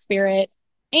 mind, heart, spirit.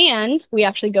 And we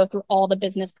actually go through all the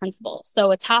business principles.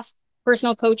 So it's half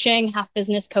personal coaching, half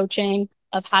business coaching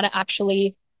of how to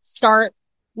actually start,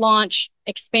 launch,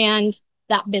 expand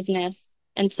that business.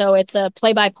 And so it's a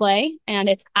play-by-play, and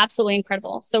it's absolutely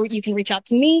incredible. So you can reach out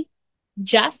to me,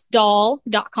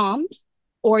 jessdahl.com,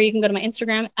 or you can go to my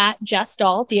Instagram at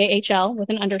jessdahl, DAHL with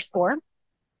an underscore,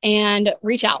 and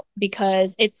reach out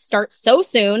because it starts so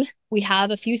soon. We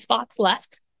have a few spots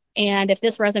left. And if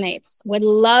this resonates, would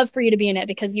love for you to be in it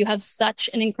because you have such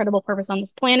an incredible purpose on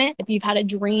this planet. If you've had a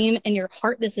dream in your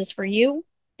heart, this is for you.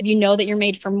 If you know that you're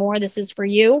made for more, this is for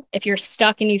you. If you're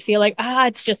stuck and you feel like,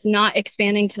 it's just not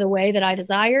expanding to the way that I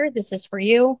desire, this is for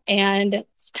you. And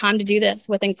it's time to do this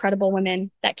with incredible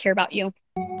women that care about you.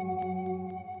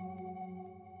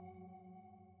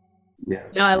 Yeah.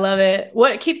 No, I love it.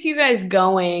 What keeps you guys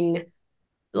going,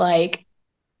 like,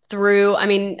 through, I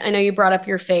mean, I know you brought up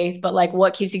your faith, but like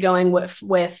what keeps you going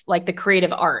with like the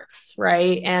creative arts,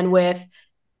 right? And with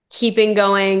keeping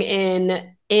going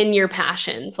in your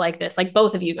passions like this, like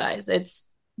both of you guys, it's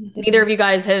neither of you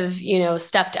guys have,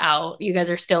 stepped out. You guys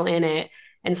are still in it.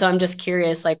 And so I'm just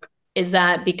curious, like, is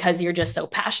that because you're just so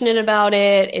passionate about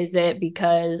it? Is it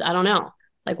because, I don't know,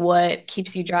 like what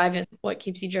keeps you driving? What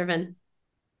keeps you driven?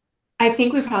 I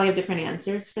think we probably have different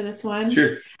answers for this one.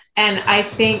 Sure. And I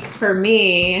think for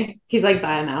me, he's like,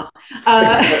 bye now.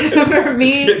 For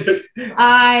me,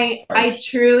 I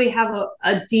truly have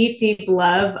a deep, deep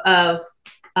love of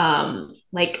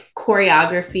like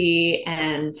choreography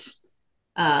and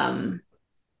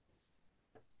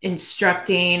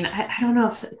instructing. I don't know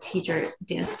if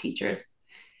dance teachers.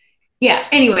 Yeah.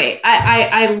 Anyway,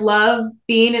 I love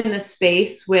being in the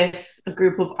space with a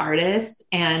group of artists,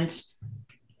 and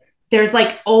there's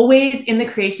like always in the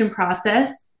creation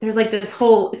process, there's like this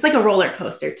whole, it's like a roller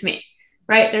coaster to me,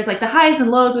 right? There's like the highs and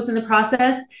lows within the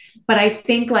process. But I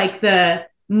think like the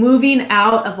moving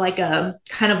out of like a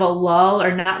kind of a lull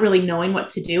or not really knowing what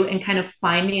to do and kind of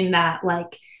finding that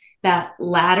like that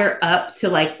ladder up to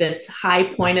like this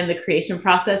high point in the creation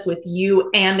process with you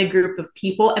and a group of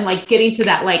people, and like getting to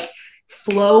that like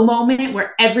flow moment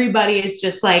where everybody is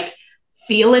just like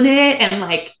feeling it. And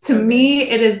like, to me,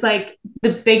 it is like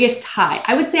the biggest high.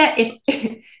 I would say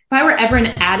if I were ever an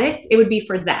addict, it would be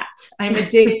for that. I'm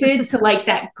addicted to like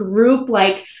that group,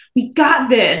 like, we got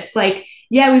this, like,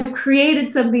 yeah, we've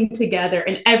created something together,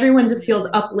 and everyone just feels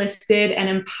uplifted and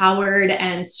empowered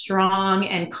and strong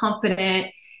and confident.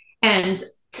 And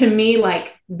to me,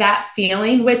 like that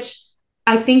feeling, which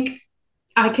I think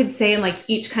I could say in like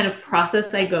each kind of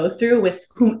process I go through with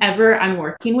whomever I'm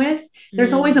working with,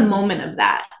 there's always a moment of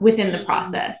that within the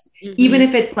process. Even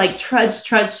if it's like trudge,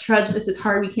 this is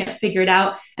hard, we can't figure it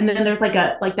out. And then there's like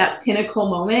that pinnacle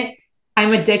moment.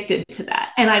 I'm addicted to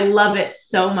that. And I love it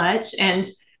so much. And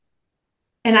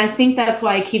I think that's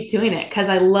why I keep doing it, because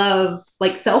I love,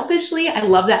 like, selfishly, I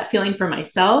love that feeling for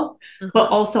myself, but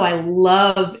also I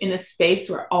love in a space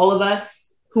where all of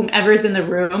us, whomever's in the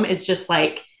room, is just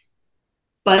like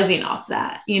buzzing off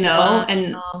that, Wow.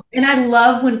 And I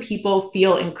love when people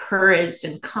feel encouraged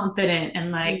and confident,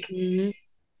 and like,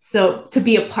 so to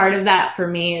be a part of that for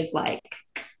me is like,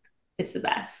 it's the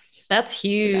best. That's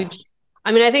huge.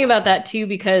 I mean, I think about that too,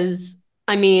 because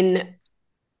I mean,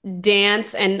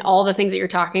 dance and all the things that you're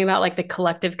talking about, like the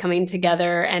collective coming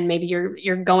together, and maybe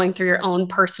you're going through your own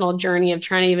personal journey of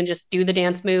trying to even just do the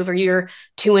dance move, or you're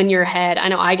too in your head. I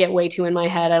know I get way too in my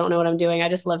head. I don't know what I'm doing. I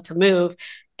just love to move.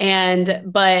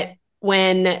 But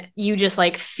when you just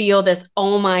like feel this,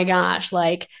 oh my gosh,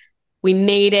 like we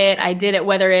made it, I did it,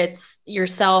 whether it's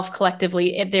yourself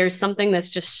collectively, there's something that's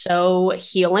just so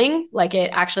healing. Like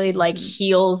it actually like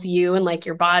heals you and like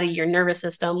your body, your nervous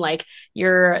system, like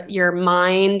your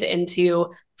mind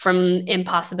into from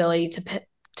impossibility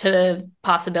to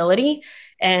possibility.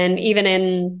 And even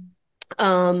in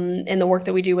the work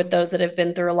that we do with those that have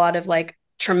been through a lot of like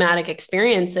traumatic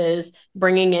experiences,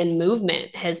 bringing in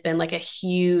movement has been like a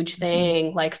huge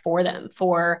thing, like for them,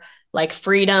 for like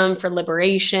freedom, for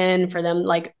liberation, for them,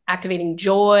 like activating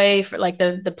joy, for like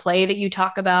the play that you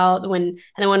talk about when, and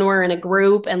then when we're in a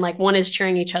group and like one is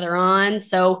cheering each other on.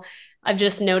 So I've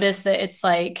just noticed that it's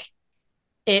like,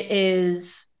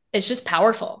 it's just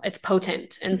powerful. It's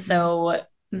potent. And so,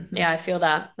 yeah, I feel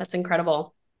that. That's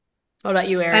incredible. What about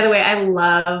you, Eric? By the way, I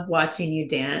love watching you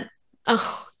dance.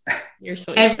 Oh, you're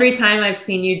sweet. Every time I've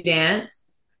seen you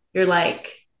dance, you're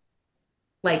like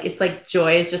it's like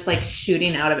joy is just like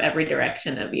shooting out of every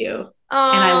direction of you.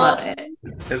 Oh, and I love it.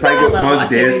 It's like what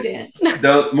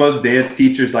most dance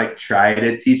teachers like try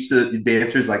to teach the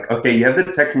dancers, like, okay, you have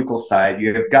the technical side,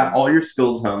 you have got all your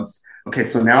skills honed. Okay,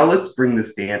 so now let's bring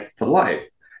this dance to life.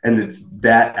 And it's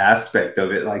that aspect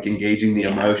of it, like engaging the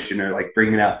emotion or like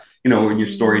bringing out, when you're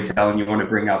storytelling, you want to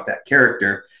bring out that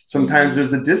character. Sometimes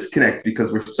there's a disconnect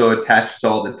because we're so attached to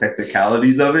all the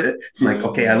technicalities of it. Like,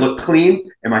 okay, I look clean.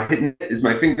 Am I hitting? Is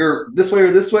my finger this way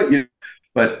or this way?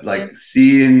 But like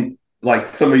seeing like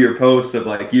some of your posts of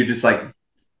like, you just like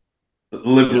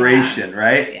liberation,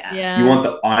 right? Yeah. You want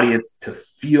the audience to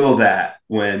feel that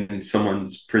when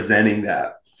someone's presenting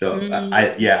that. So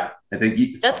I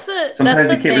think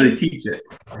sometimes you can't really teach it.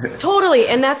 Totally.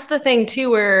 And that's the thing too,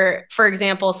 where, for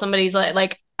example, somebody's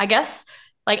like, I guess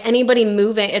like anybody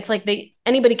moving, it's like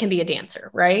anybody can be a dancer,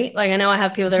 right? Like I know I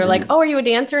have people that are like, oh, are you a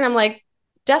dancer? And I'm like,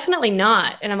 definitely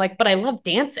not. And I'm like, but I love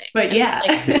dancing. But like,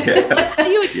 how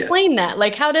do you explain that?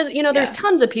 Like, how does, there's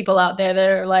tons of people out there that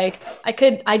are like,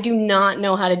 I do not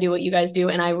know how to do what you guys do.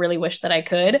 And I really wish that I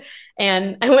could.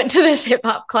 And I went to this hip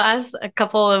hop class a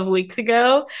couple of weeks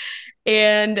ago.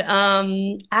 And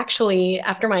actually,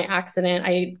 after my accident,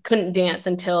 I couldn't dance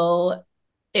until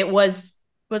it was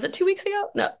it 2 weeks ago?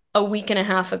 No, a week and a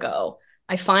half ago.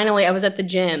 I was at the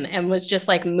gym and was just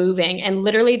like moving. And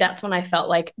literally that's when I felt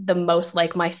like the most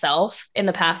like myself in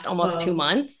the past almost 2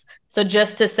 months. So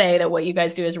just to say that what you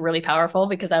guys do is really powerful,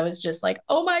 because I was just like,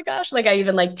 oh my gosh, like I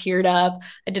even like teared up.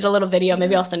 I did a little video.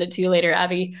 Maybe I'll send it to you later,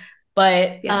 Abby.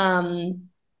 But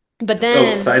but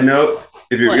then side note,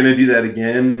 if you're going to do that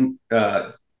again,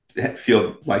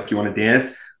 feel like you want to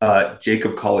dance,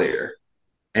 Jacob Collier,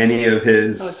 any of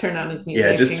his, turn on his music.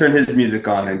 Yeah, just turn his music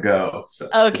on and go. So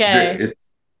okay.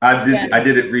 I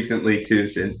did it recently too,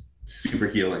 so it's super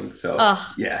healing. So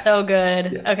so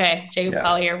good. Yeah. Okay, Jacob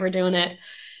Collier, we're doing it.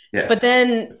 Yeah. But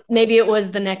then maybe it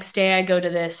was the next day I go to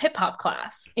this hip hop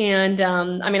class, and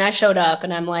I showed up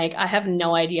and I'm like, I have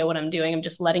no idea what I'm doing. I'm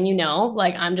just letting you know,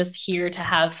 like I'm just here to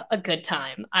have a good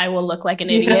time. I will look like an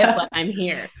idiot, but I'm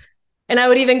here. And I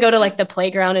would even go to like the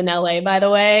playground in LA, by the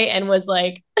way, and was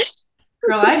like,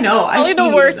 girl, I know. Probably the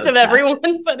worst of everyone,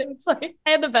 but it's like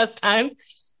I had the best time.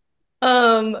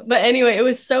 But anyway, it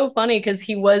was so funny because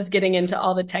he was getting into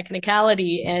all the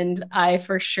technicality, and I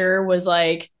for sure was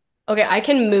like, okay, I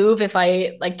can move if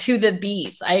I like to the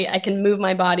beats. I can move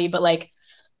my body, but like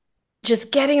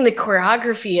just getting the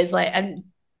choreography is like I'm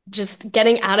just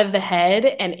getting out of the head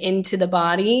and into the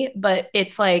body. But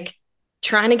it's like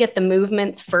trying to get the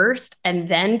movements first and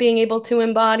then being able to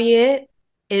embody it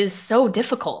is so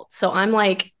difficult. So I'm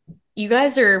like, you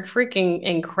guys are freaking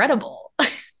incredible.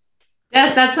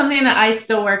 Yes, that's something that I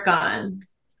still work on.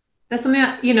 That's something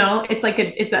that, it's like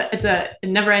it's a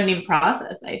never-ending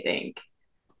process, I think.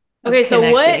 Okay, so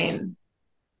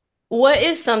what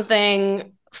is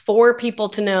something for people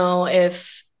to know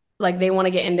if like they want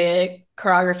to get into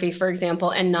choreography, for example,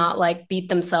 and not like beat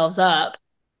themselves up?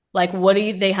 Like, what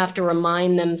do they have to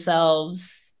remind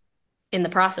themselves in the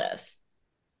process?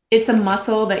 It's a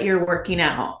muscle that you're working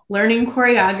out. Learning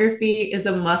choreography is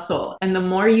a muscle, and the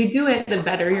more you do it, the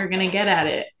better you're going to get at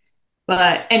it.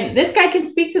 And this guy can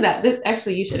speak to that.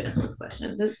 Actually, you should answer this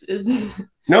question. This is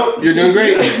nope, you're doing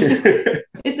great.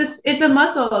 It's a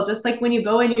muscle, just like when you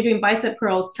go and you're doing bicep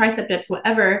curls, tricep dips,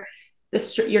 whatever.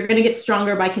 You're going to get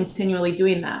stronger by continually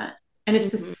doing that. And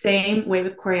it's the same way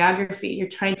with choreography. You're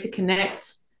trying to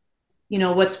connect,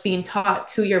 what's being taught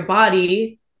to your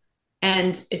body,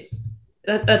 and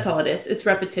that's all it is. It's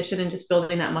repetition and just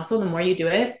building that muscle. The more you do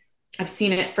it, I've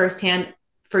seen it firsthand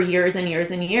for years and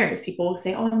years and years. People will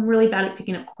say, oh, I'm really bad at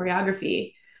picking up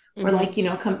choreography. or like,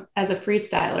 come as a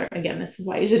freestyler. Again, this is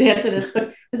why you should answer this,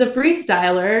 but as a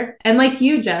freestyler, and like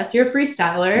you, Jess, you're a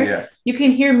freestyler, you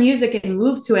can hear music and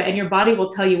move to it and your body will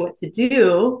tell you what to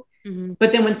do.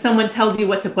 But then when someone tells you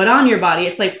what to put on your body,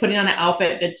 it's like putting on an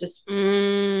outfit that just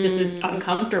is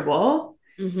uncomfortable.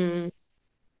 So,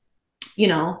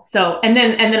 and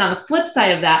then on the flip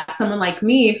side of that, someone like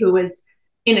me who was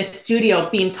in a studio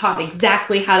being taught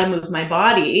exactly how to move my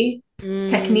body,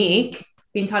 technique,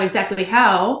 being taught exactly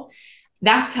how,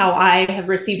 that's how I have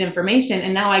received information.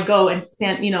 And now I go and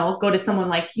go to someone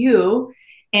like you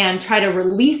and try to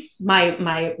release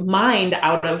my mind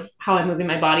out of how I'm moving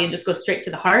my body and just go straight to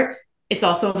the heart. It's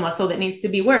also a muscle that needs to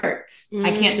be worked.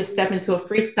 I can't just step into a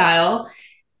freestyle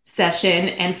session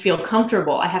and feel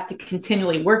comfortable. I have to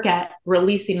continually work at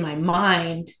releasing my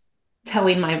mind,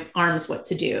 telling my arms what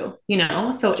to do,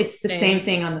 so it's the same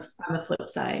thing on the flip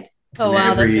side. Oh,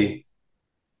 wow.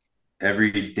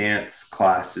 Every dance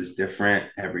class is different.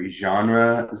 Every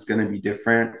genre is going to be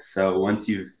different. So once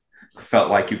you've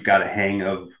felt like you've got a hang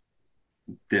of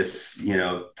this,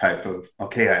 type of,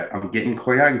 okay, I'm getting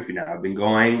choreography now. I've been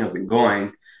going,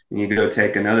 and you go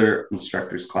take another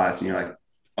instructor's class and you're like,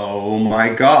 oh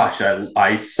my gosh,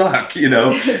 I suck.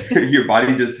 Your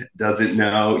body just doesn't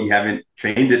know. You haven't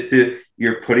trained it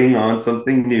you're putting on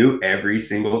something new every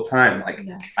single time. Like,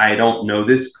 I don't know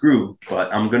this groove,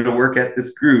 but I'm going to work at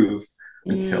this groove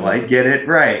until I get it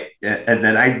right. And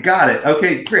then I got it.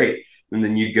 Okay, great. And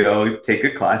then you go take a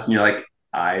class and you're like,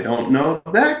 I don't know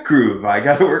that groove. I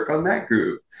got to work on that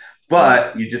groove.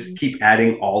 But you just keep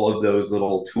adding all of those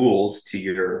little tools to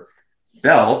your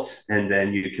belt, and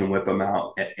then you can whip them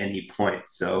out at any point.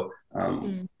 So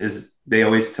they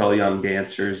always tell young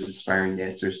dancers, aspiring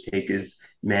dancers, take as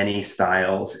many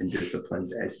styles and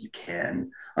disciplines as you can,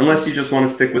 unless you just want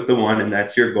to stick with the one and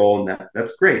that's your goal, and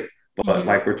that's great. But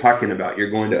like we're talking about,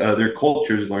 you're going to other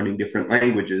cultures, learning different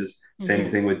languages. Same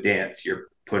thing with dance. You're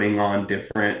putting on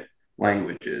different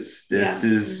languages. This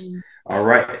is all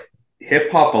right.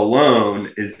 Hip hop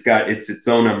alone is got its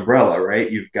own umbrella, right?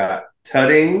 You've got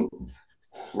tutting,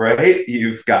 right?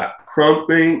 You've got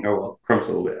crumping, crump's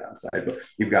a little bit outside, but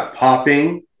you've got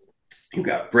popping, you've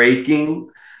got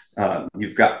breaking,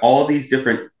 you've got all these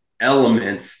different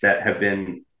elements that have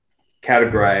been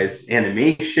categorized,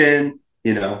 animation,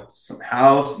 some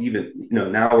house, even,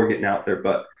 now we're getting out there,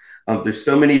 but there's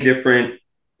so many different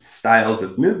styles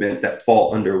of movement that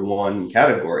fall under one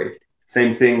category.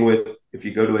 Same thing with, if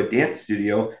you go to a dance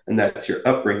studio and that's your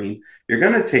upbringing, you're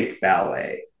going to take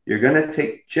ballet, you're going to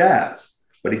take jazz.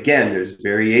 But again, there's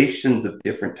variations of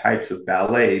different types of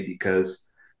ballet because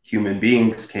human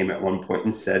beings came at one point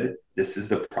and said, this is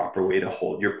the proper way to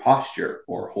hold your posture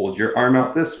or hold your arm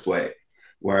out this way.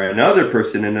 Where another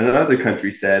person in another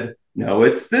country said, no,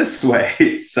 it's this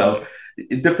way. So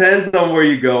it depends on where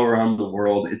you go around the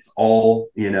world. It's all,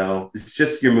 it's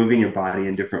just you're moving your body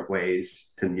in different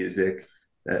ways to music.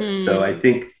 So I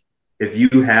think if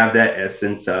you have that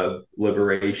essence of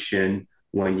liberation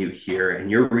when you hear and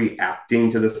you're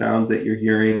reacting to the sounds that you're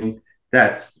hearing,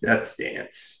 that's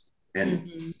dance.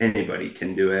 And anybody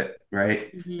can do it,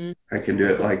 right? I can do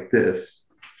it like this.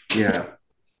 Yeah.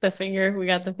 We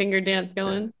got the finger dance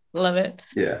going. Love it.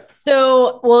 Yeah.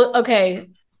 So, well, okay.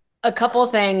 A couple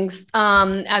things,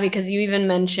 Abby, because you even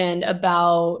mentioned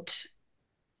about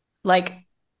like,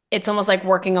 it's almost like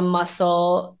working a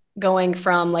muscle going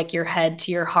from like your head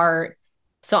to your heart.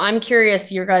 So I'm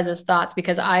curious your guys' thoughts,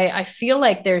 because I feel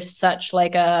like there's such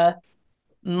like a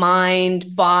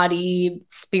mind, body,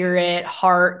 spirit,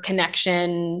 heart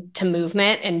connection to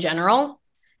movement in general.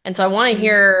 And so I want to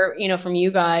hear, from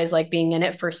you guys, like being in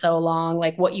it for so long,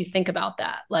 like what you think about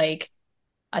that. Like,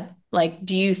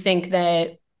 do you think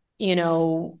that,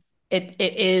 it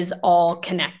is all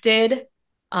connected?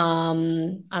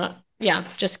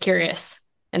 Just curious,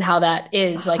 and how that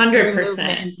is like 100%. through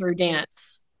movement and through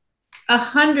dance.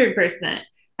 100%.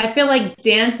 I feel like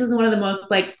dance is one of the most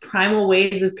like primal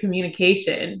ways of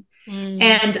communication.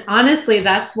 And honestly,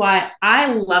 that's why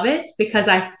I love it, because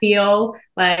I feel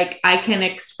like I can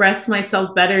express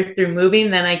myself better through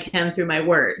moving than I can through my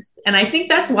words. And I think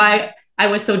that's why I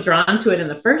was so drawn to it in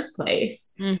the first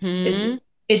place.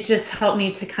 It just helped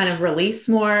me to kind of release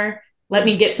more. Let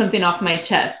me get something off my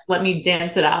chest. Let me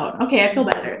dance it out. Okay, I feel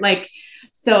better. Like,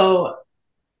 so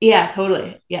yeah,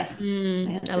 totally. Yes.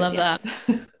 I love that.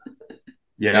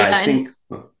 I think.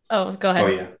 Oh, go ahead. Oh,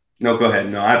 yeah. No, go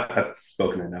ahead. No, I've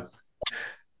spoken enough.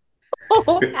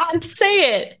 And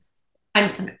say it.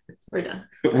 We're done.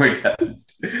 We're done.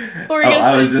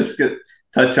 I was just going to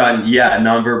touch on,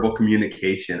 nonverbal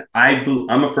communication. I'm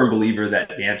a firm believer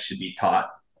that dance should be taught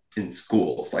in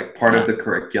schools, like part of the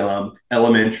curriculum,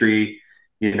 elementary,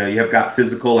 you know, you have got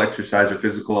physical exercise or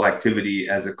physical activity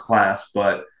as a class,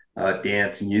 but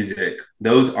dance, music,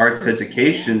 those arts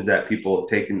educations that people have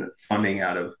taken funding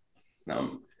out of,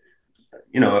 um,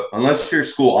 you know, unless your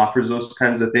school offers those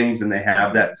kinds of things and they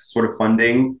have that sort of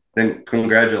funding, then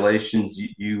congratulations,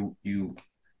 you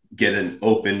get an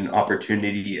open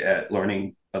opportunity at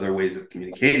learning other ways of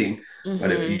communicating.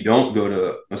 But if you don't go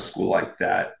to a school like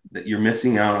that, that you're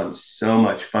missing out on so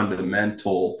much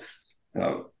fundamental.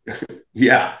 Uh,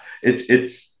 yeah, it's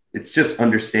just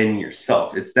understanding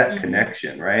yourself. It's that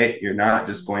connection, right? You're not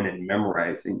just going and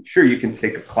memorizing. Sure, you can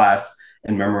take a class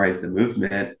and memorize the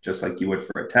movement just like you would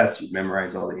for a test. You'd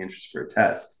memorize all the inches for a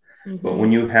test. But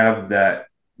when you have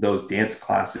those dance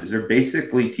classes, they're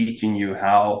basically teaching you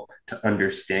how to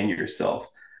understand yourself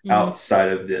outside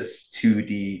of this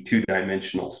 2D,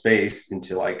 two-dimensional space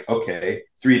into like, okay,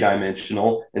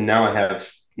 three-dimensional. And now I have,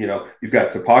 you know, you've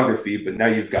got topography, but now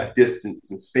you've got distance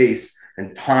and space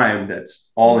and time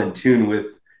that's all in tune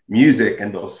with music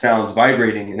and those sounds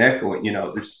vibrating and echoing. You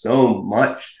know, there's so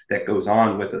much that goes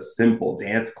on with a simple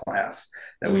dance class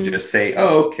that we just say,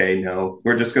 oh, okay, no,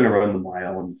 we're just going to run the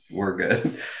mile and we're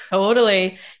good.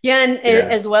 Totally. Yeah. And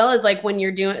as well as like when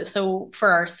you're doing, so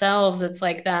for ourselves, it's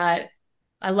like that.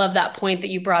 I love that point that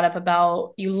you brought up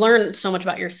about you learn so much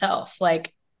about yourself,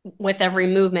 like with every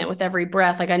movement, with every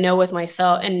breath. Like I know with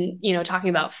myself and, you know,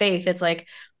 talking about faith, it's like,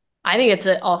 I think it's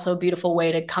also a beautiful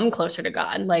way to come closer to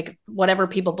God, like whatever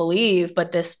people believe,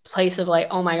 but this place of like,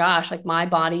 oh my gosh, like my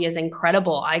body is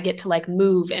incredible. I get to like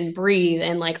move and breathe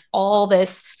and like all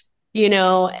this, you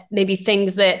know, maybe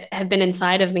things that have been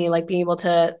inside of me, like being able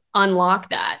to unlock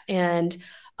that. And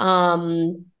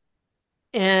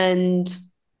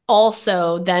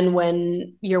also then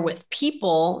when you're with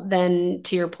people, then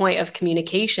to your point of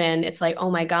communication, it's like,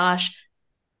 oh my gosh,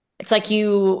 it's like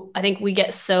I think we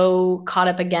get so caught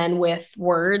up again with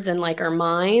words and like our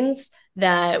minds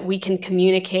that we can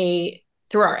communicate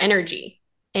through our energy.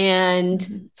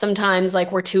 And sometimes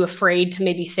like we're too afraid to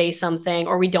maybe say something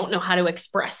or we don't know how to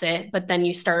express it, but then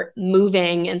you start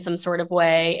moving in some sort of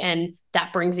way and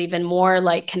that brings even more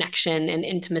like connection and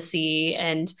intimacy.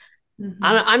 And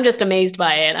I'm just amazed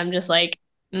by it. I'm just like,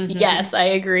 yes, I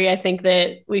agree. I think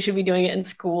that we should be doing it in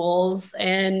schools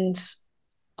and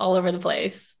all over the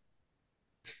place.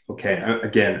 Okay,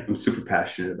 again, I'm super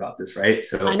passionate about this, right?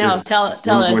 So I know. there's Tell just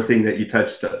one more us. thing that you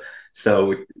touched.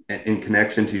 So in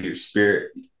connection to your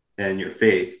spirit and your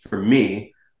faith, for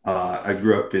me, I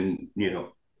grew up in, you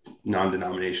know,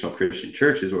 non-denominational Christian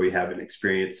churches where we have an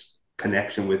experience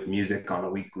connection with music on a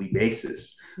weekly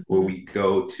basis, where we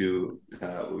go to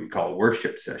what we call a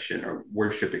worship session or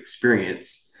worship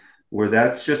experience, where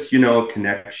that's just, you know, a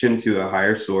connection to a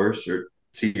higher source or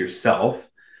to yourself,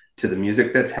 to the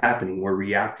music that's happening. We're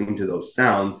reacting to those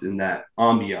sounds in that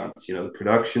ambiance. You know, the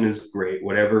production is great,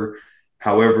 whatever,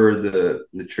 however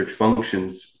the church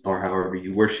functions or however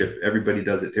you worship, everybody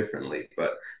does it differently.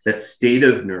 But that state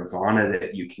of nirvana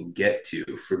that you can get to,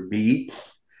 for me,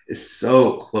 is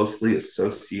so closely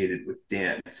associated with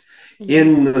dance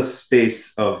in the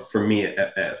space of, for me,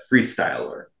 a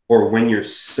freestyler, or when you're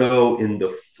so in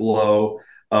the flow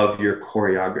of your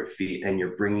choreography and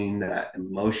you're bringing that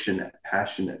emotion, that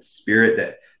passion, that spirit,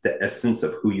 that the essence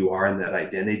of who you are and that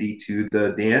identity to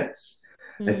the dance.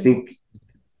 I think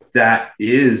that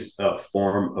is a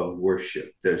form of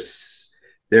worship. There's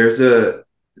the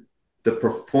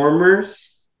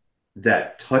performers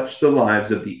that touch the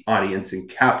lives of the audience and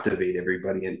captivate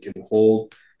everybody and can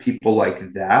hold people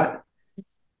like that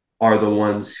are the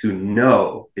ones who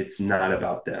know it's not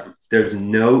about them. There's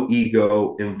no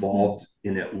ego involved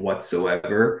in it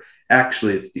whatsoever.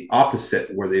 Actually, it's the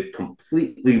opposite, where they've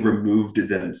completely removed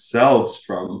themselves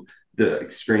from the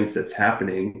experience that's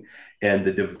happening. And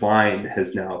the divine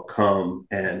has now come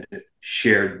and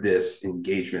shared this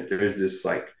engagement. There's this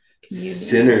like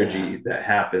synergy that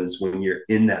happens when you're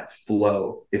in that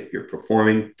flow, if you're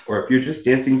performing or if you're just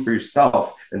dancing for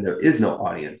yourself and there is no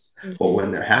audience. But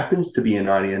when there happens to be an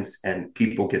audience and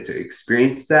people get to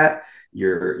experience that,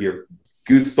 your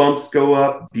goosebumps go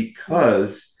up,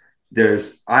 because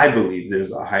I believe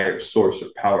there's a higher source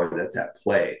of power that's at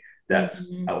play,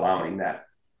 that's allowing that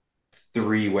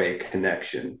three-way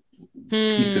connection.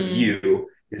 Piece of you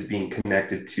is being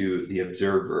connected to the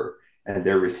observer, and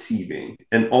they're receiving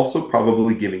and also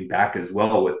probably giving back as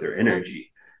well with their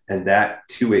energy, and that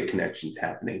two-way connection is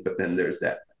happening. But then there's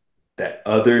that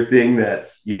other thing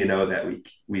that's, you know, that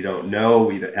we don't know,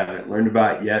 we haven't learned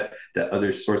about yet, that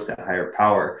other source, that higher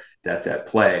power that's at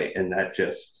play, and that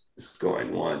just is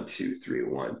going 1 2 3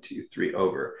 1 2 3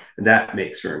 over, and that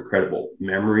makes for incredible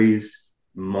memories,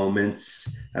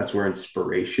 moments. That's where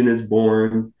inspiration is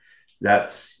born.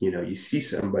 that's, you see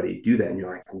somebody do that and you're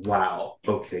like, wow,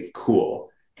 okay, cool.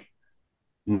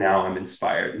 Now I'm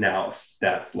inspired. Now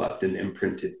that's left an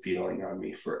imprinted feeling on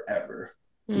me forever.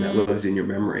 And that lives in your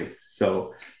memory.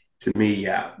 So to me,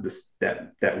 yeah,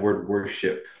 that word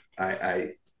worship,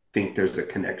 I think there's a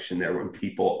connection there when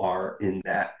people are in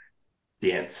that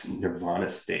dance nirvana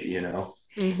state,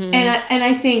 Mm-hmm. And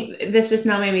I think this just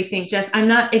now made me think, Jess, I'm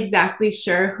not exactly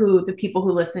sure who the people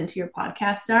who listen to your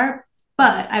podcast are,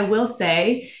 but I will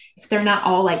say, if they're not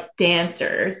all like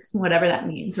dancers, whatever that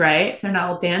means, right? If they're not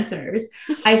all dancers,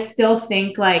 I still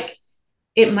think like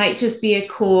it might just be a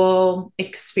cool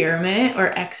experiment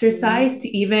or exercise to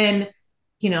even,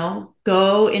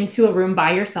 go into a room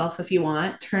by yourself if you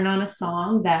want, turn on a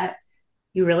song that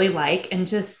you really like and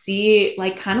just see,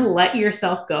 like, kind of let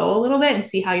yourself go a little bit and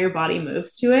see how your body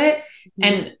moves to it.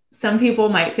 And some people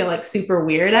might feel like super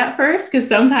weird at first because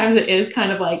sometimes it is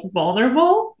kind of like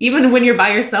vulnerable, even when you're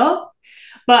by yourself.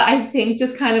 But I think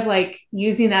just kind of like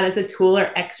using that as a tool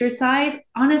or exercise,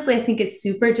 honestly, I think is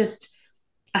super just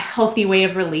a healthy way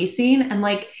of releasing. And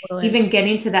like even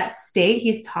getting to that state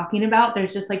he's talking about,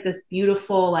 there's just like this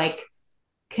beautiful like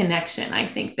connection, I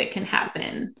think, that can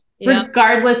happen. Yep.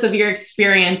 Regardless of your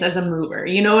experience as a mover.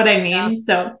 You know what I mean? Yeah,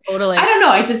 so totally. I don't know.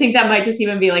 I just think that might just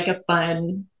even be like a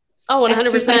fun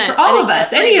 100% for all of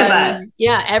us, any of us.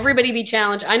 Yeah, everybody be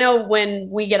challenged. I know when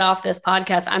we get off this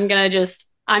podcast,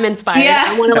 I'm inspired. Yeah.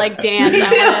 I want to like dance.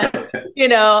 I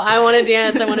want to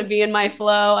dance. I want to be in my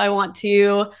flow. I want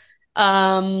to,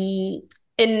 and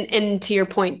to your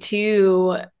point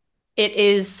too,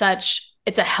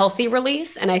 it's a healthy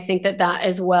release. And I think that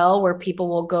as well, where people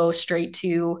will go straight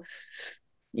to,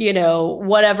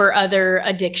 whatever other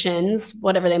addictions,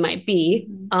 whatever they might be.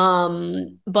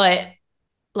 But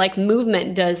like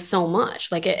movement does so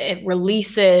much. Like it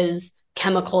releases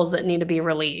chemicals that need to be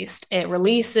released. It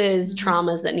releases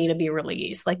traumas that need to be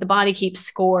released. Like the body keeps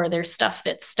score. There's stuff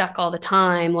that's stuck all the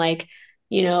time. Like,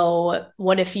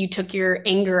 what if you took your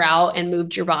anger out and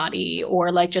moved your body,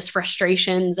 or like just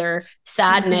frustrations or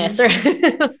sadness or,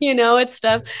 it's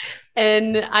stuff.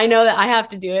 And I know that I have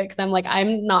to do it because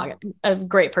I'm not a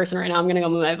great person right now. I'm going to go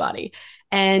move my body.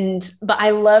 But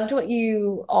I loved what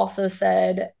you also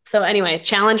said. So anyway,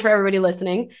 challenge for everybody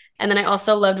listening. And then I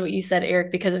also loved what you said,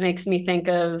 Erick, because it makes me think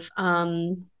of,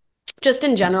 just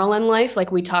in general in life, like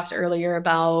we talked earlier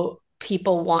about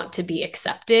people want to be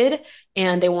accepted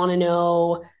and they want to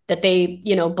know that they,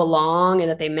 belong and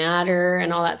that they matter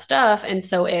and all that stuff. And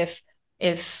so if,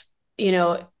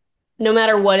 no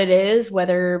matter what it is,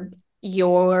 whether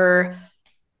you're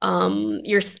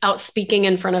out speaking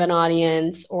in front of an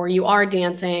audience, or you are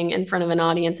dancing in front of an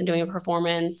audience and doing a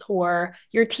performance, or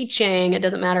you're teaching, it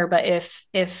doesn't matter. But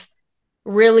if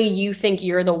really you think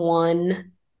you're the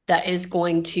one that is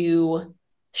going to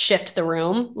shift the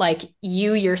room, like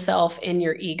you yourself in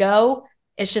your ego,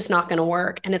 it's just not going to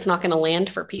work and it's not going to land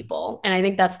for people. And I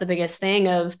think that's the biggest thing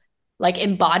of like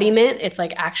embodiment. It's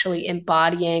like actually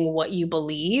embodying what you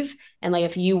believe. And like,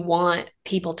 if you want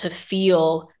people to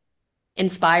feel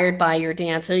inspired by your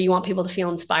dance, or you want people to feel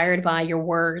inspired by your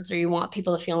words, or you want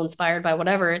people to feel inspired by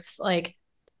whatever, it's like,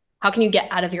 how can you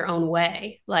get out of your own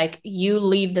way? Like you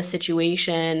leave the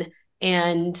situation,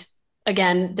 and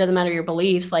again, doesn't matter your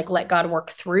beliefs, like let God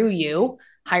work through you,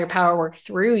 higher power work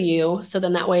through you. So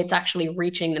then that way it's actually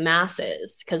reaching the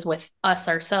masses, because with us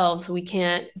ourselves, we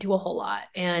can't do a whole lot.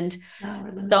 And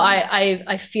so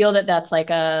I feel that that's like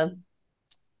a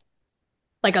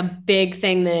big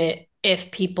thing that if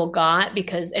people got,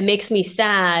 because it makes me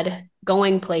sad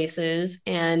going places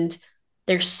and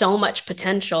there's so much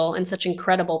potential and such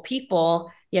incredible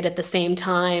people, yet at the same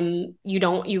time, you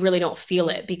really don't feel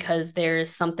it because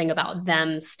there's something about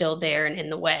them still there and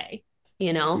in the way,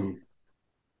 Yeah.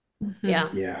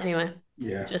 Anyway.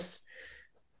 Yeah.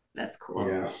 That's cool.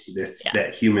 Yeah. It's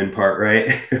that human part, right?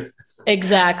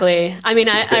 Exactly. I mean,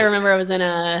 I remember I was in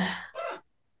a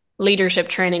leadership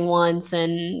training once,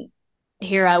 and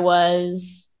here I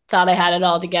was, thought I had it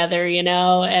all together,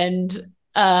 and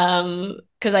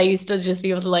because I used to just be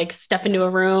able to like step into a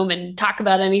room and talk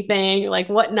about anything, like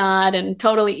whatnot, and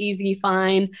totally easy,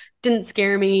 fine, didn't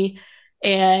scare me.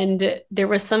 And there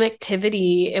was some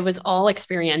activity, it was all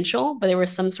experiential, but there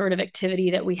was some sort of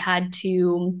activity that we had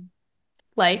to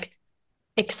like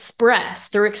express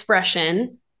through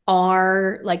expression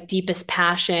our like deepest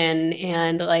passion.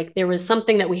 And like there was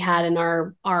something that we had in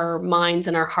our minds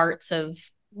and our hearts of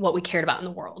what we cared about in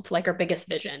the world, like our biggest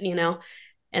vision,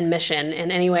 and mission.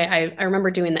 And anyway, I remember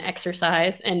doing the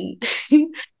exercise, and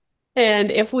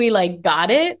and if we like got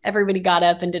it, everybody got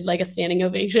up and did like a standing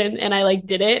ovation, and I like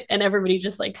did it and everybody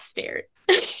just like stared.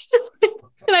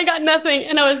 And I got nothing.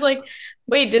 And I was like,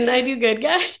 wait, didn't I do good,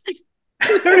 guys?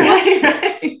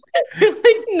 Right.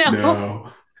 Like, no.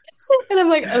 No. And I'm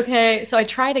like, okay. So I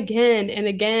tried again and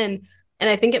again. And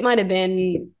I think it might have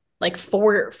been like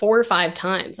four or five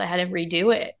times I had to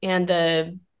redo it. And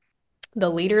the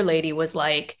leader lady was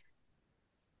like,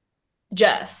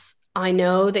 Jess, I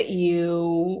know that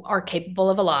you are capable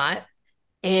of a lot.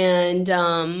 And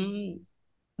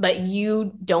but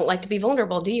you don't like to be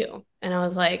vulnerable, do you? And I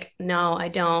was like, no, I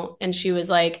don't. And she was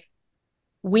like,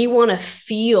 we want to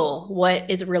feel what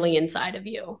is really inside of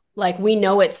you. Like we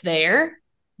know it's there,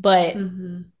 but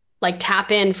Mm-hmm. like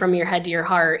tap in from your head to your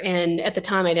heart. And at the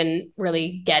time, I didn't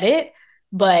really get it.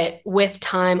 But with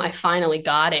time, I finally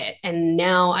got it. And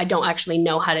now I don't actually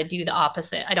know how to do the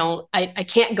opposite. I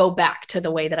can't go back to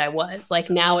the way that I was. Like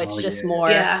now it's Oh, just yeah. more,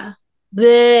 Yeah.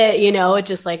 it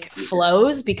just like Yeah.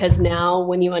 flows because now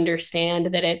when you understand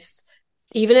that it's,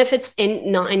 even if it's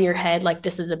not in your head, like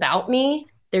this is about me,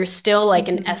 there's still like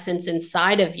an essence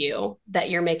inside of you that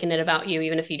you're making it about you,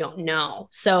 even if you don't know.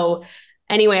 So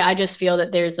anyway, I just feel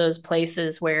that there's those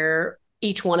places where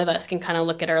each one of us can kind of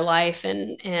look at our life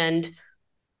and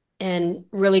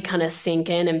really kind of sink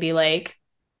in and be like,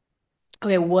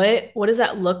 okay, what does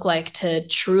that look like to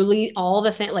truly all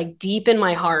the thing like deep in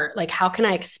my heart, like how can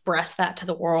I express that to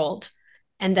the world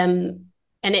and then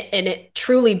and it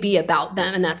truly be about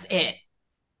them and that's it.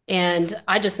 And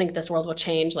I just think this world will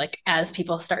change like as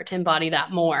people start to embody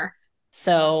that more.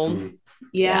 So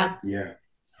Yeah. Yeah.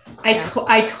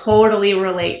 I totally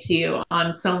relate to you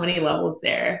on so many levels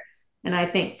there. And I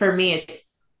think for me, it's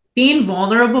being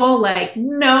vulnerable, like,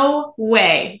 no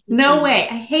way, no way.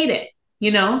 I hate it,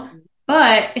 you know?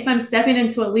 But if I'm stepping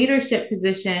into a leadership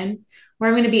position where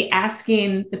I'm going to be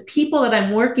asking the people that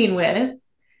I'm working with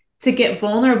to get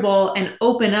vulnerable and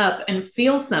open up and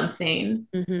feel something,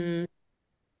 Mm-hmm.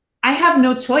 I have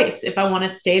no choice if I want to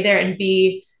stay there and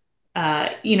be,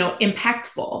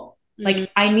 impactful. Mm-hmm.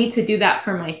 Like I need to do that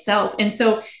for myself. And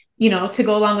so, to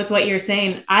go along with what you're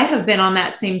saying, I have been on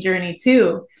that same journey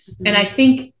too. Mm-hmm. And I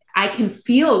think I can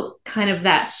feel kind of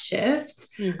that shift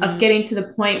Mm-hmm. of getting to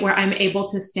the point where I'm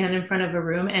able to stand in front of a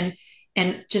room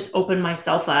and just open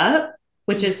myself up,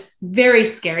 which is very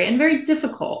scary and very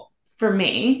difficult for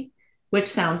me, which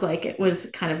sounds like it was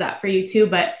kind of that for you too.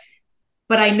 But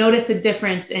I notice a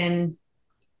difference in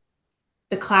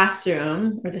the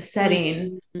classroom or the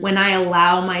setting Mm-hmm. when I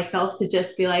allow myself to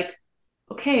just be like,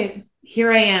 okay,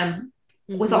 here I am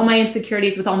with all Mm-hmm. my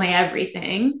insecurities, with all my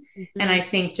everything. Mm-hmm. And I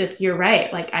think just you're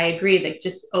right. Like I agree, like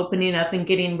just opening up and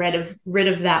getting rid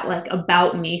of that like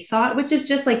about me thought, which is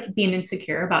just like being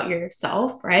insecure about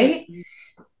yourself, right? Mm-hmm.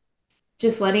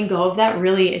 Just letting go of that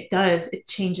really it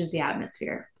changes the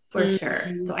atmosphere for sure.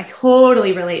 Mm-hmm. So I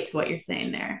totally relate to what you're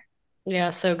saying there.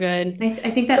 Yeah, so good. I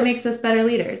think that makes us better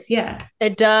leaders. Yeah.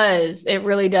 It does. It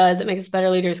really does. It makes us better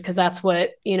leaders because that's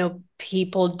what,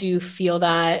 people do feel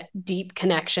that deep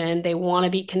connection. They want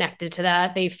to be connected to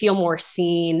that. They feel more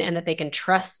seen and that they can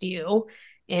trust you.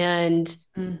 And,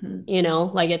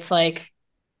 like it's like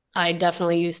I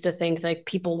definitely used to think like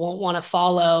people won't want to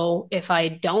follow if I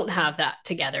don't have that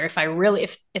together. If they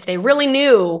really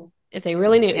knew,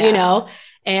 Yeah.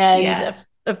 and Yeah.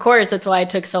 of course that's why it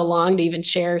took so long to even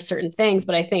share certain things.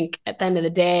 But I think at the end of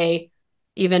the day,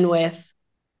 even with,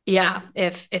 yeah,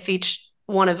 if each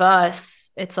one of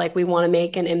us, it's like we want to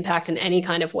make an impact in any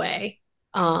kind of way,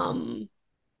 um,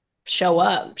 show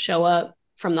up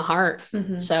from the heart.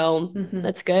 So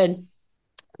that's good.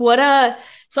 What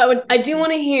so I do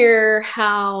want to hear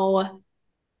how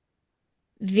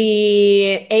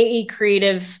the AE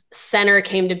Creative Center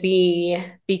came to be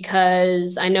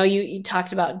because I know you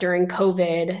talked about during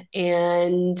COVID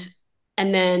and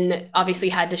then obviously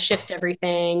had to shift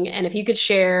everything. And if you could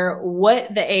share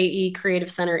what the AE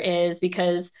Creative Center is,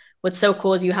 because what's so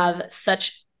cool is you have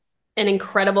such an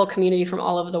incredible community from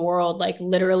all over the world, like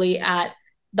literally at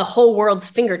the whole world's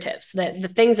fingertips, that the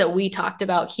things that we talked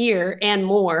about here and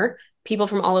more, people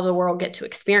from all over the world get to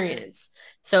experience.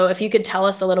 So if you could tell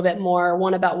us a little bit more,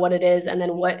 one about what it is, and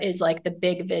then what is like the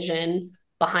big vision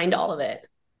behind all of it.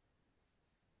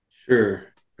 Sure.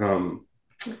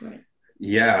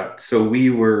 Yeah. So we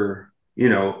were,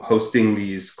 hosting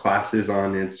these classes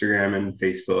on Instagram and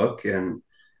Facebook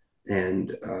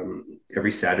and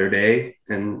every Saturday.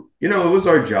 And, it was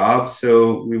our job.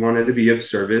 So we wanted to be of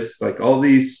service, like all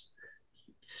these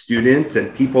students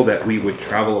and people that we would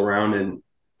travel around and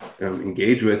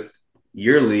engage with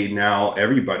yearly. Now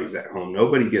everybody's at home.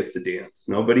 Nobody gets to dance.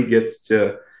 Nobody gets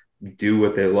to do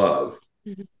what they love.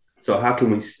 Mm-hmm. So how can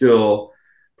we still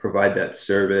provide that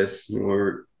service? And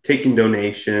we're taking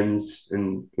donations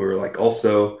and we're like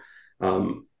also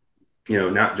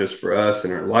not just for us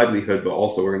and our livelihood, but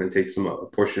also we're going to take a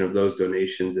portion of those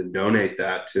donations and donate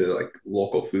that to like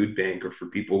local food bank or for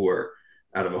people who are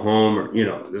out of a home, or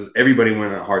everybody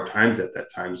went on hard times at that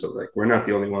time. So like we're not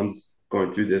the only ones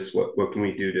going through this. What can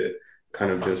we do to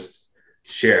kind of just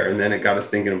share? And then it got us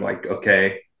thinking of like,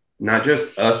 okay, not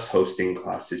just us hosting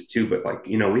classes too, but like,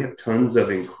 we have tons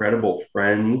of incredible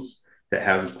friends that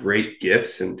have great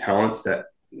gifts and talents that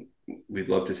we'd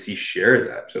love to see share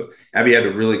that. So Abby had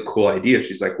a really cool idea.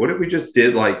 She's like, what if we just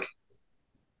did like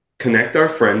connect our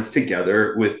friends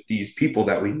together with these people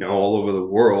that we know all over the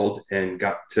world and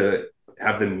got to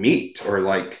have them meet or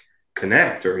like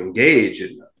connect or engage?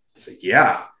 And it's like,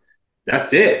 yeah,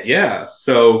 that's it. Yeah.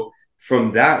 So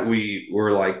from that, we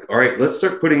were like, all right, let's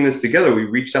start putting this together. We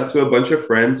reached out to a bunch of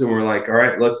friends and we're like, all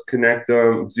right, let's connect.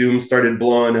 Zoom started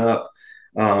blowing up.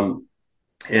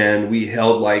 And we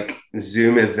held like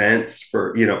Zoom events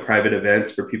for, private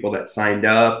events for people that signed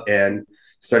up, and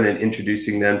started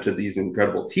introducing them to these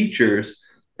incredible teachers.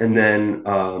 And then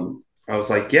I was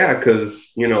like, yeah,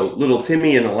 because, little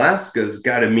Timmy in Alaska's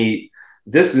got to meet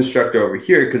this instructor over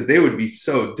here, because they would be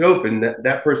so dope. And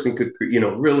that person could,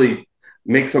 really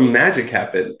make some magic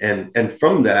happen. And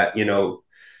from that,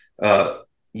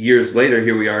 years later,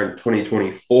 here we are in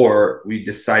 2024, we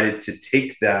decided to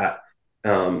take that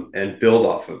and build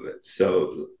off of it.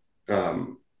 So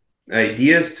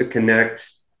ideas to connect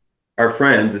our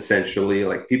friends, essentially,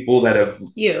 like people that have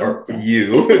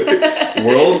you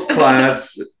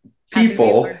world-class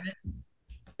people.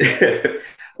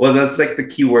 Well, that's like the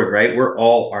key word, right? We're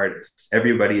all artists.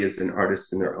 Everybody is an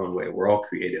artist in their own way. We're all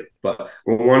creative, but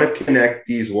we want to connect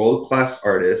these world-class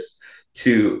artists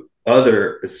to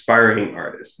other aspiring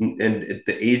artists. And at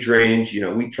the age range,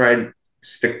 we tried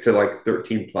stick to like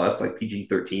 13 plus, like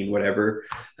PG-13, whatever.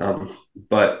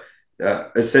 But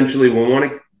essentially, we want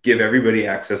to give everybody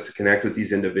access to connect with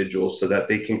these individuals so that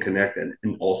they can connect and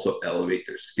also elevate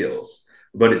their skills.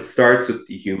 But it starts with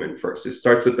the human first. It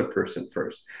starts with the person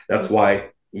first. That's why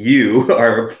you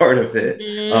are a part of it.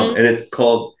 And it's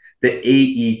called the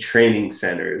AE Training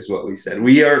Center is what we said.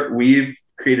 We've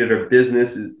created our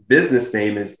business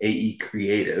name is AE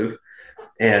Creative.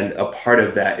 And a part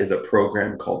of that is a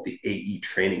program called the AE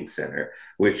Training Center,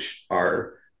 which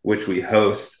we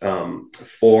host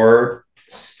 4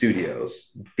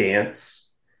 studios: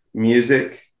 dance,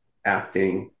 music,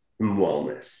 acting, and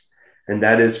wellness. And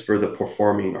that is for the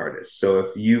performing artists. So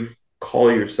if you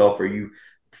call yourself, or you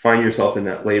find yourself in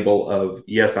that label of,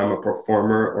 yes, I'm a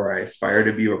performer, or I aspire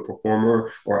to be a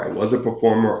performer, or I was a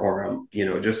performer, or I'm,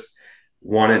 just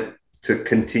wanted to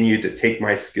continue to take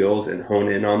my skills and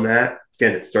hone in on that.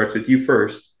 Again, it starts with you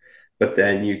first, but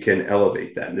then you can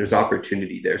elevate that. And there's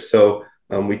opportunity there. So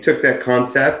we took that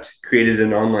concept, created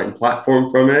an online platform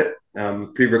from it,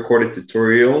 pre-recorded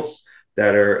tutorials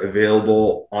that are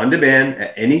available on demand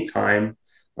at any time.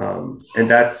 And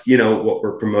that's, what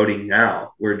we're promoting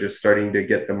now. We're just starting to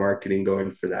get the marketing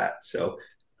going for that. So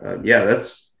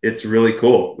it's really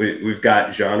cool. We've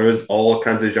got genres, all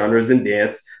kinds of genres in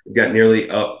dance. We've got nearly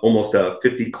almost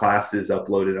 50 classes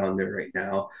uploaded on there right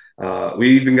now. We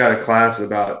even got a class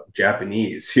about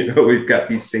Japanese. We've got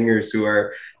these singers who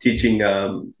are teaching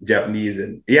Japanese.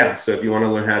 And so if you want to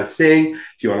learn how to sing,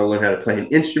 if you want to learn how to play an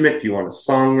instrument, if you want to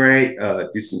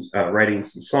songwrite, do some writing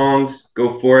some songs,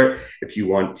 go for it. If you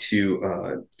want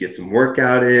to get some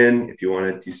workout in, if you want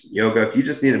to do some yoga, if you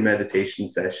just need a meditation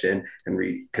session and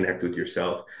reconnect with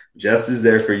yourself, Jess is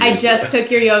there for you. I just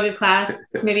took your yoga class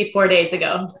maybe 4 days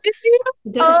ago.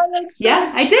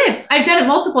 I did. I've done it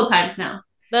multiple times now.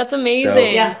 That's amazing. So,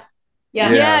 yeah.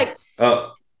 Sorry,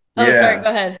 go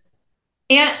ahead.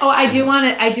 And I do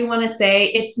want to say,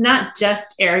 it's not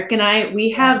just Erick and I.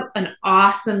 We have an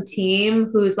awesome team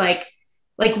who's like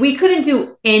we couldn't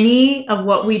do any of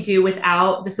what we do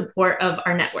without the support of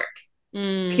our network.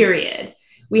 Period.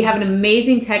 We have an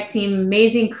amazing tech team,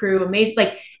 amazing crew, amazing,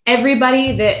 like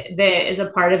everybody that is a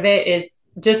part of it is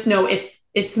just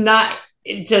it's not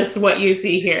just what you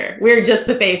see here. We're just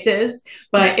the faces,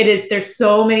 but there's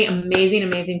so many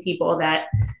amazing people that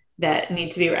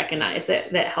need to be recognized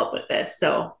that help with this.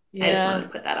 So I just wanted to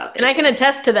put that out there. And I can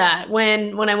attest to that.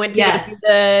 When I went to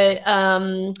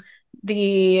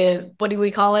the what do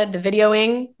we call it? The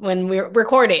videoing, when we were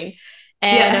recording.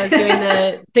 And I was doing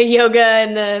the yoga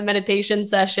and the meditation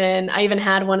session. I even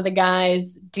had one of the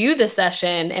guys do the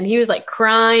session, and he was like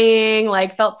crying,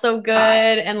 like felt so good.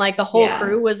 And like the whole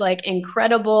crew was like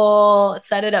incredible,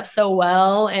 set it up so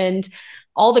well. And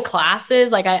all the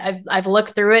classes, like I've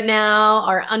looked through it now,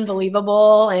 are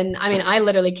unbelievable. And I mean, I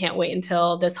literally can't wait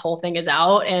until this whole thing is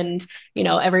out and, you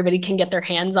know, everybody can get their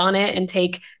hands on it and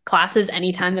take classes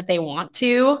anytime that they want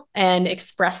to and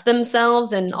express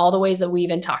themselves. And all the ways that we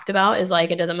even talked about is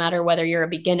like, it doesn't matter whether you're a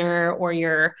beginner or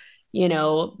you're, you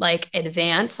know, like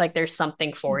advanced, like there's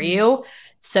something for you.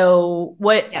 So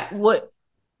what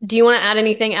do you want to add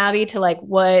anything, Abby, to like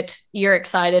what you're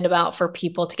excited about for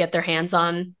people to get their hands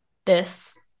on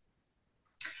this?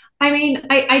 I mean,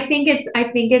 I think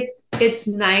it's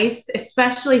nice,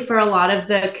 especially for a lot of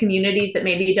the communities that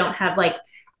maybe don't have like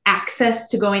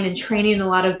access to going and training in a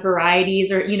lot of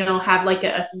varieties, or, you know, have like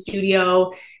a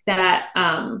studio that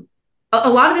a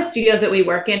lot of the studios that we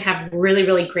work in have really,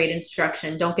 really great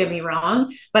instruction. Don't get me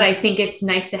wrong, but I think it's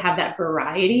nice to have that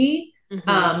variety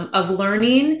of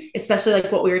learning, especially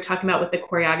like what we were talking about with the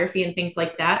choreography and things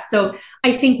like that. So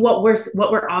I think what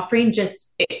we're offering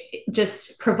just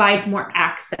provides more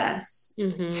access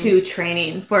to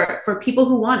training for people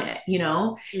who want it, you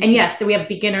know. And yes, so we have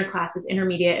beginner classes,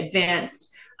 intermediate,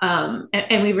 advanced,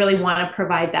 and we really want to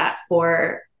provide that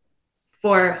for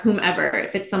whomever.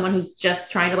 If it's someone who's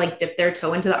just trying to like dip their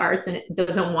toe into the arts and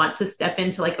doesn't want to step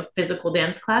into like a physical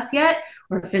dance class yet,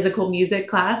 or a physical music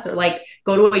class, or like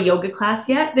go to a yoga class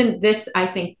yet, then this, I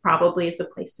think, probably is the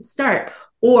place to start.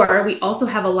 Or we also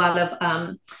have a lot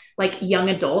of like young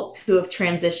adults who have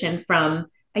transitioned from,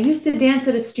 I used to dance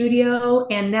at a studio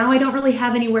and now I don't really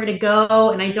have anywhere to go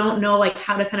and I don't know like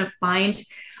how to kind of find.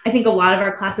 I think a lot of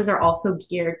our classes are also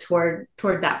geared toward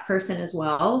that person as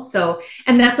well. So,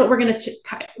 and that's what we're going to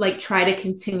like try to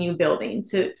continue building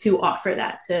to offer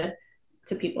that to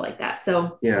people like that.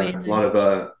 So yeah, amazing. A lot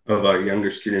of our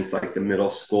younger students, like the middle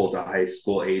school to high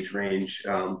school age range,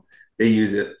 they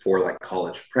use it for like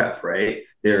college prep, right?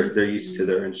 They're used to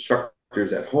their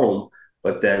instructors at home,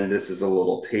 but then this is a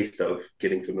little taste of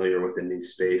getting familiar with a new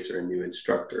space or a new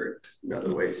instructor in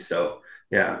other ways. So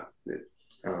yeah.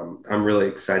 I'm really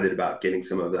excited about getting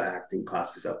some of the acting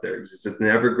classes up there. It's an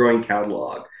ever-growing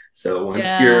catalog. So once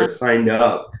you're signed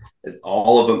up,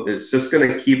 all of them, it's just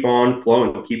going to keep on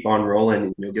flowing, keep on rolling,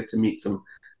 and you'll get to meet some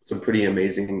pretty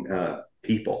amazing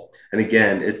people. And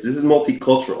again, this is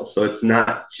multicultural, so it's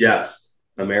not just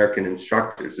American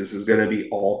instructors. This is going to be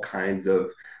all kinds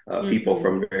of people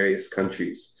from various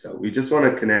countries. So we just want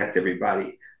to connect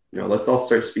everybody. You know, let's all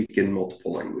start speaking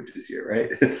multiple languages here,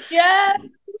 right? Yeah.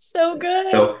 So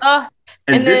good. So,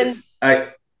 and this,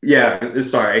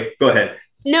 sorry, go ahead.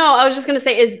 No, I was just going to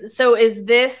say, is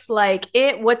this like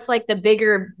it? What's like the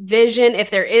bigger vision, if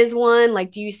there is one?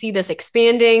 Like, do you see this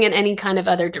expanding in any kind of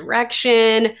other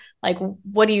direction? Like,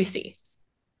 what do you see?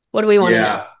 What do we want to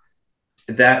know?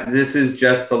 That this is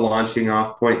just the launching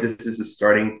off point. This is a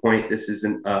starting point. This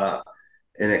isn't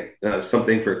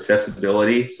something for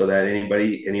accessibility so that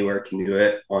anybody anywhere can do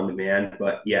it on demand.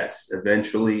 But yes,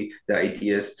 eventually the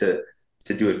idea is to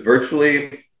do it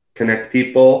virtually, connect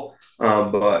people,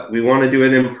 but we want to do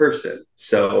it in person.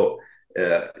 So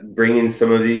bringing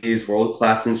some of these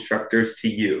world-class instructors to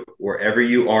you wherever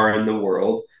you are in the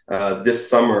world. This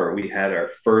summer we had our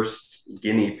first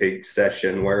guinea pig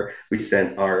session where we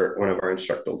sent one of our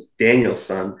instructors, Daniel's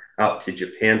son, out to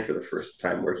Japan for the first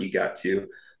time, where he got to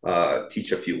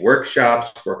teach a few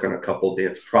workshops, work on a couple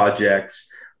dance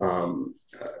projects.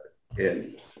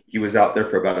 And he was out there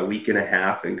for about a week and a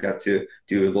half and got to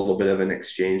do a little bit of an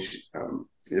exchange.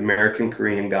 The American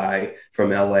Korean guy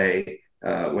from LA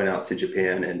went out to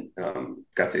Japan and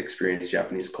got to experience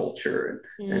Japanese culture.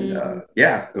 And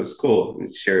it was cool.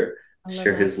 And share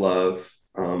his love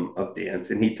of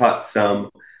dance. And he taught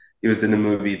he was in the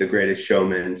movie The Greatest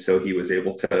Showman, so he was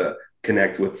able to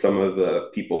connect with some of the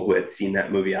people who had seen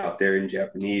that movie out there in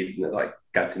Japanese, and like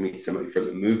got to meet somebody from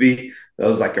the movie. That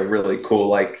was like a really cool,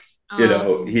 like, you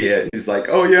know, he's like,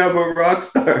 oh yeah, I'm a rock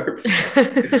star.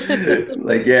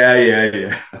 Like,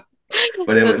 yeah.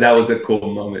 But that was a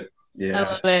cool moment. Yeah. I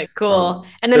love it. Cool.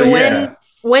 And then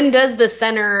when does the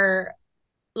center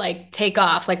like take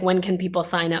off? Like, when can people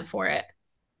sign up for it?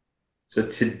 So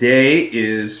today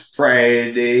is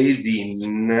Friday the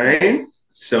 9th.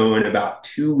 So in about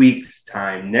 2 weeks'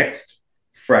 time, next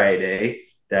Friday,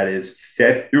 that is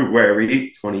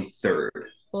February 23rd.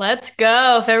 Let's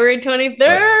go. February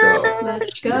 23rd.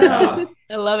 Let's go. Yeah.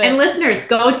 I love it. And listeners,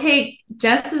 go take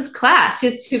Jess's class. She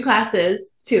has 2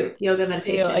 classes, yoga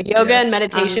meditation. A yoga and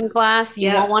meditation class.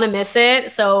 You won't want to miss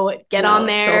it. So get on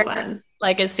there. So fun.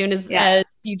 Like as soon as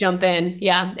you jump in.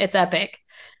 Yeah, it's epic.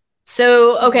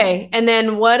 So, okay. And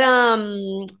then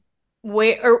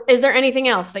or is there anything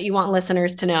else that you want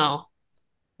listeners to know?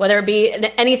 Whether it be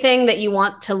anything that you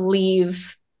want to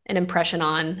leave an impression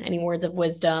on, any words of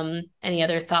wisdom, any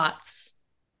other thoughts?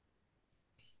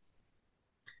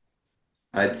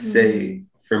 I'd say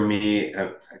for me,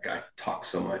 I talk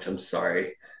so much. I'm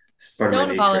sorry. It's part of my Don't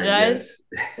nature, I apologize.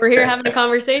 guess. We're here having a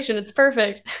conversation. It's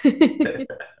perfect.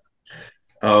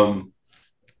 um,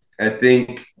 I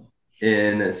think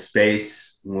in a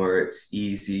space where it's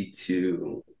easy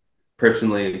to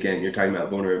personally, again, you're talking about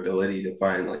vulnerability to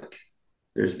find like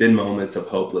there's been moments of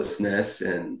hopelessness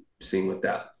and seeing what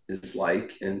that is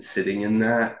like and sitting in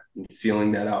that and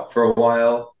feeling that out for a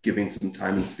while, giving some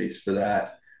time and space for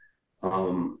that,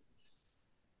 um,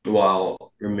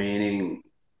 while remaining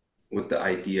with the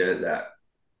idea that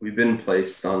we've been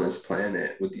placed on this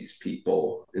planet with these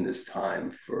people in this time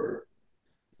for,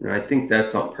 I think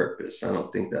that's on purpose. I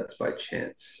don't think that's by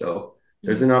chance. So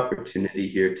there's an opportunity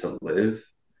here to live.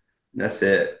 And that's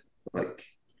it. Like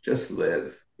just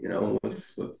live.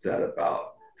 What's that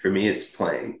about? For me, it's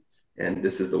playing, and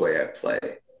this is the way I play.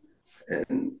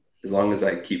 And as long as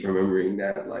I keep remembering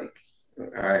that, like,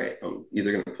 all right, I'm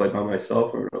either gonna play by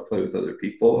myself or I'm gonna play with other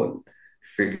people and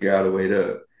figure out a way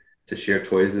to share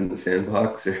toys in the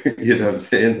sandbox, or what I'm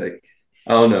saying? Like,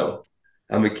 I don't know.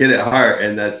 I'm a kid at heart,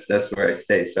 and that's where I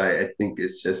stay. So I think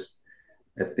it's just,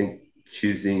 I think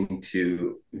choosing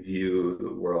to view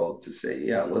the world to say,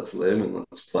 yeah, let's live and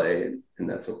let's play, and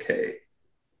that's okay.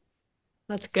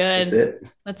 That's That's good. it.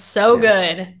 That's so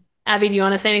Yeah. good. Abby, do you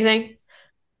want to say anything?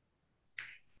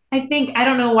 I think, I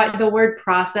don't know why the word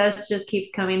process just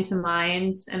keeps coming to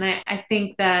mind. And I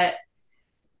think that,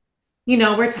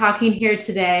 we're talking here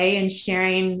today and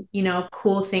sharing,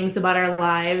 cool things about our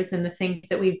lives and the things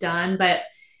that we've done, but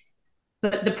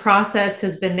the process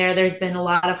has been there. There's been a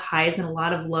lot of highs and a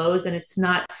lot of lows, and it's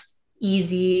not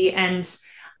easy. And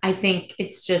I think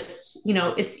it's just,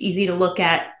 it's easy to look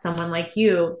at someone like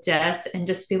you, Jess, and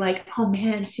just be like, oh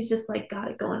man, she's just like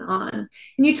got it going on.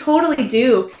 And you totally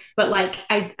do. But like,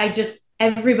 I just,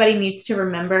 everybody needs to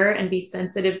remember and be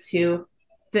sensitive to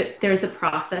that there's a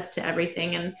process to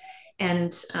everything.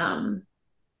 And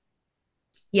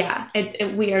yeah,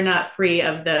 we are not free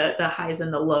of the highs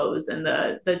and the lows and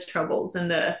the troubles and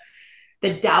the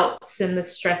doubts and the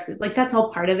stresses. Like that's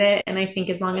all part of it. And I think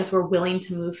as long as we're willing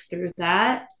to move through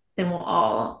that, then we'll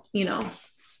all,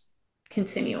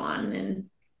 continue on and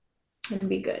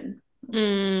be good.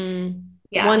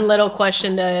 Yeah. One little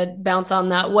question to bounce on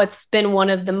that. What's been one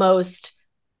of the most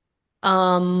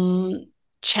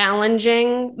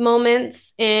challenging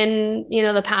moments in,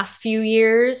 the past few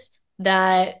years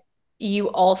that you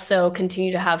also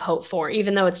continue to have hope for,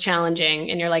 even though it's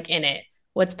challenging and you're like in it?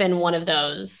 What's been one of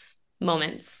those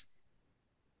moments?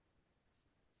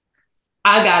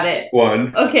 I got it.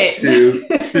 One. Okay. 2,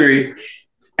 3.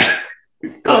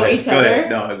 Each other.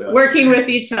 No. Working with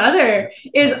each other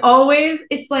is always,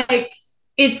 it's like,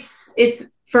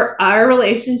 it's for our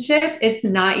relationship, it's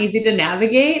not easy to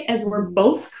navigate as we're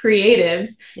both creatives.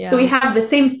 Yeah. So we have the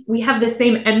same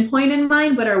endpoint in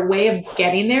mind, but our way of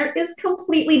getting there is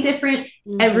completely different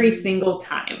every single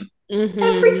time.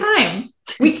 Every time.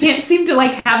 We can't seem to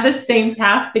like have the same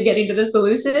path to getting to the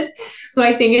solution. So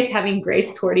I think it's having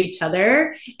grace toward each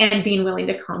other and being willing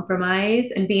to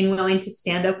compromise and being willing to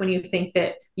stand up when you think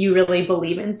that you really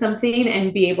believe in something,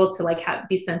 and be able to like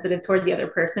be sensitive toward the other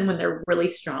person when they're really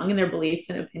strong in their beliefs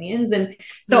and opinions. And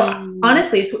so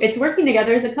honestly, it's working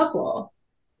together as a couple.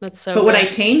 That's so But would I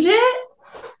change it?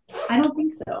 I don't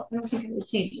think so. I don't think I would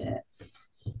change it.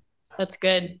 That's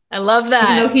good. I love that.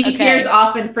 Even though he hears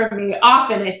often from me,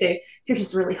 I say, you're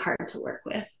just really hard to work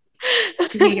with.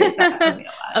 He hears that from me a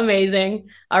lot. Amazing.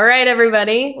 All right,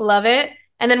 everybody. Love it.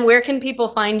 And then where can people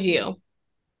find you?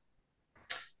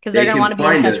 Because they're going to want to be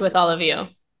in touch with all of you.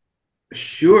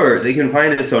 Sure. They can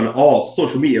find us on all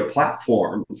social media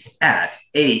platforms at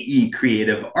AE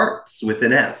Creative Arts with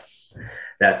an S.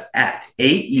 That's at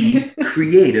AE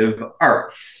Creative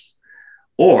Arts.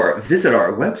 Or visit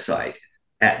our website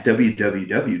at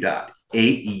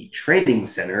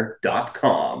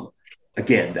www.aetrainingcenter.com.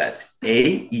 Again, that's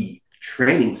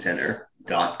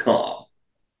aetrainingcenter.com.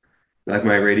 Like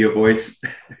my radio voice?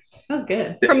 That was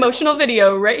good. Promotional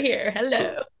video right here.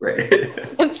 Hello. Right.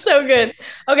 That's so good.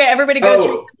 Okay, everybody go check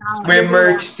them out. We have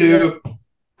merch too.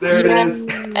 There it is.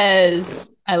 Yes.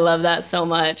 I love that so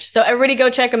much. So everybody go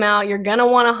check them out. You're going to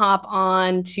want to hop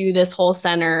on to this whole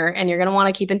center, and you're going to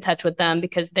want to keep in touch with them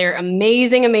because they're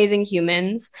amazing, amazing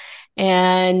humans.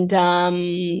 And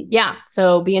yeah,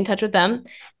 so be in touch with them.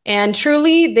 And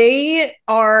truly, they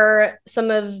are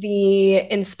some of the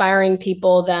inspiring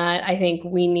people that I think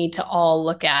we need to all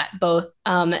look at, both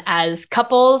as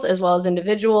couples as well as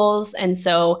individuals. And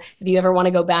so, if you ever want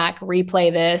to go back,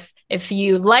 replay this, if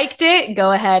you liked it,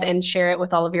 go ahead and share it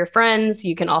with all of your friends.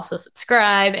 You can also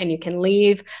subscribe and you can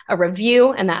leave a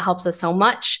review, and that helps us so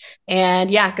much. And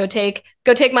yeah, go take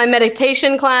my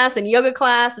meditation class and yoga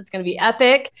class. It's going to be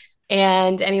epic.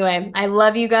 And anyway, I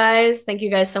love you guys. Thank you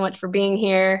guys so much for being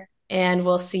here. And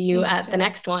we'll see you at the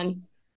next one.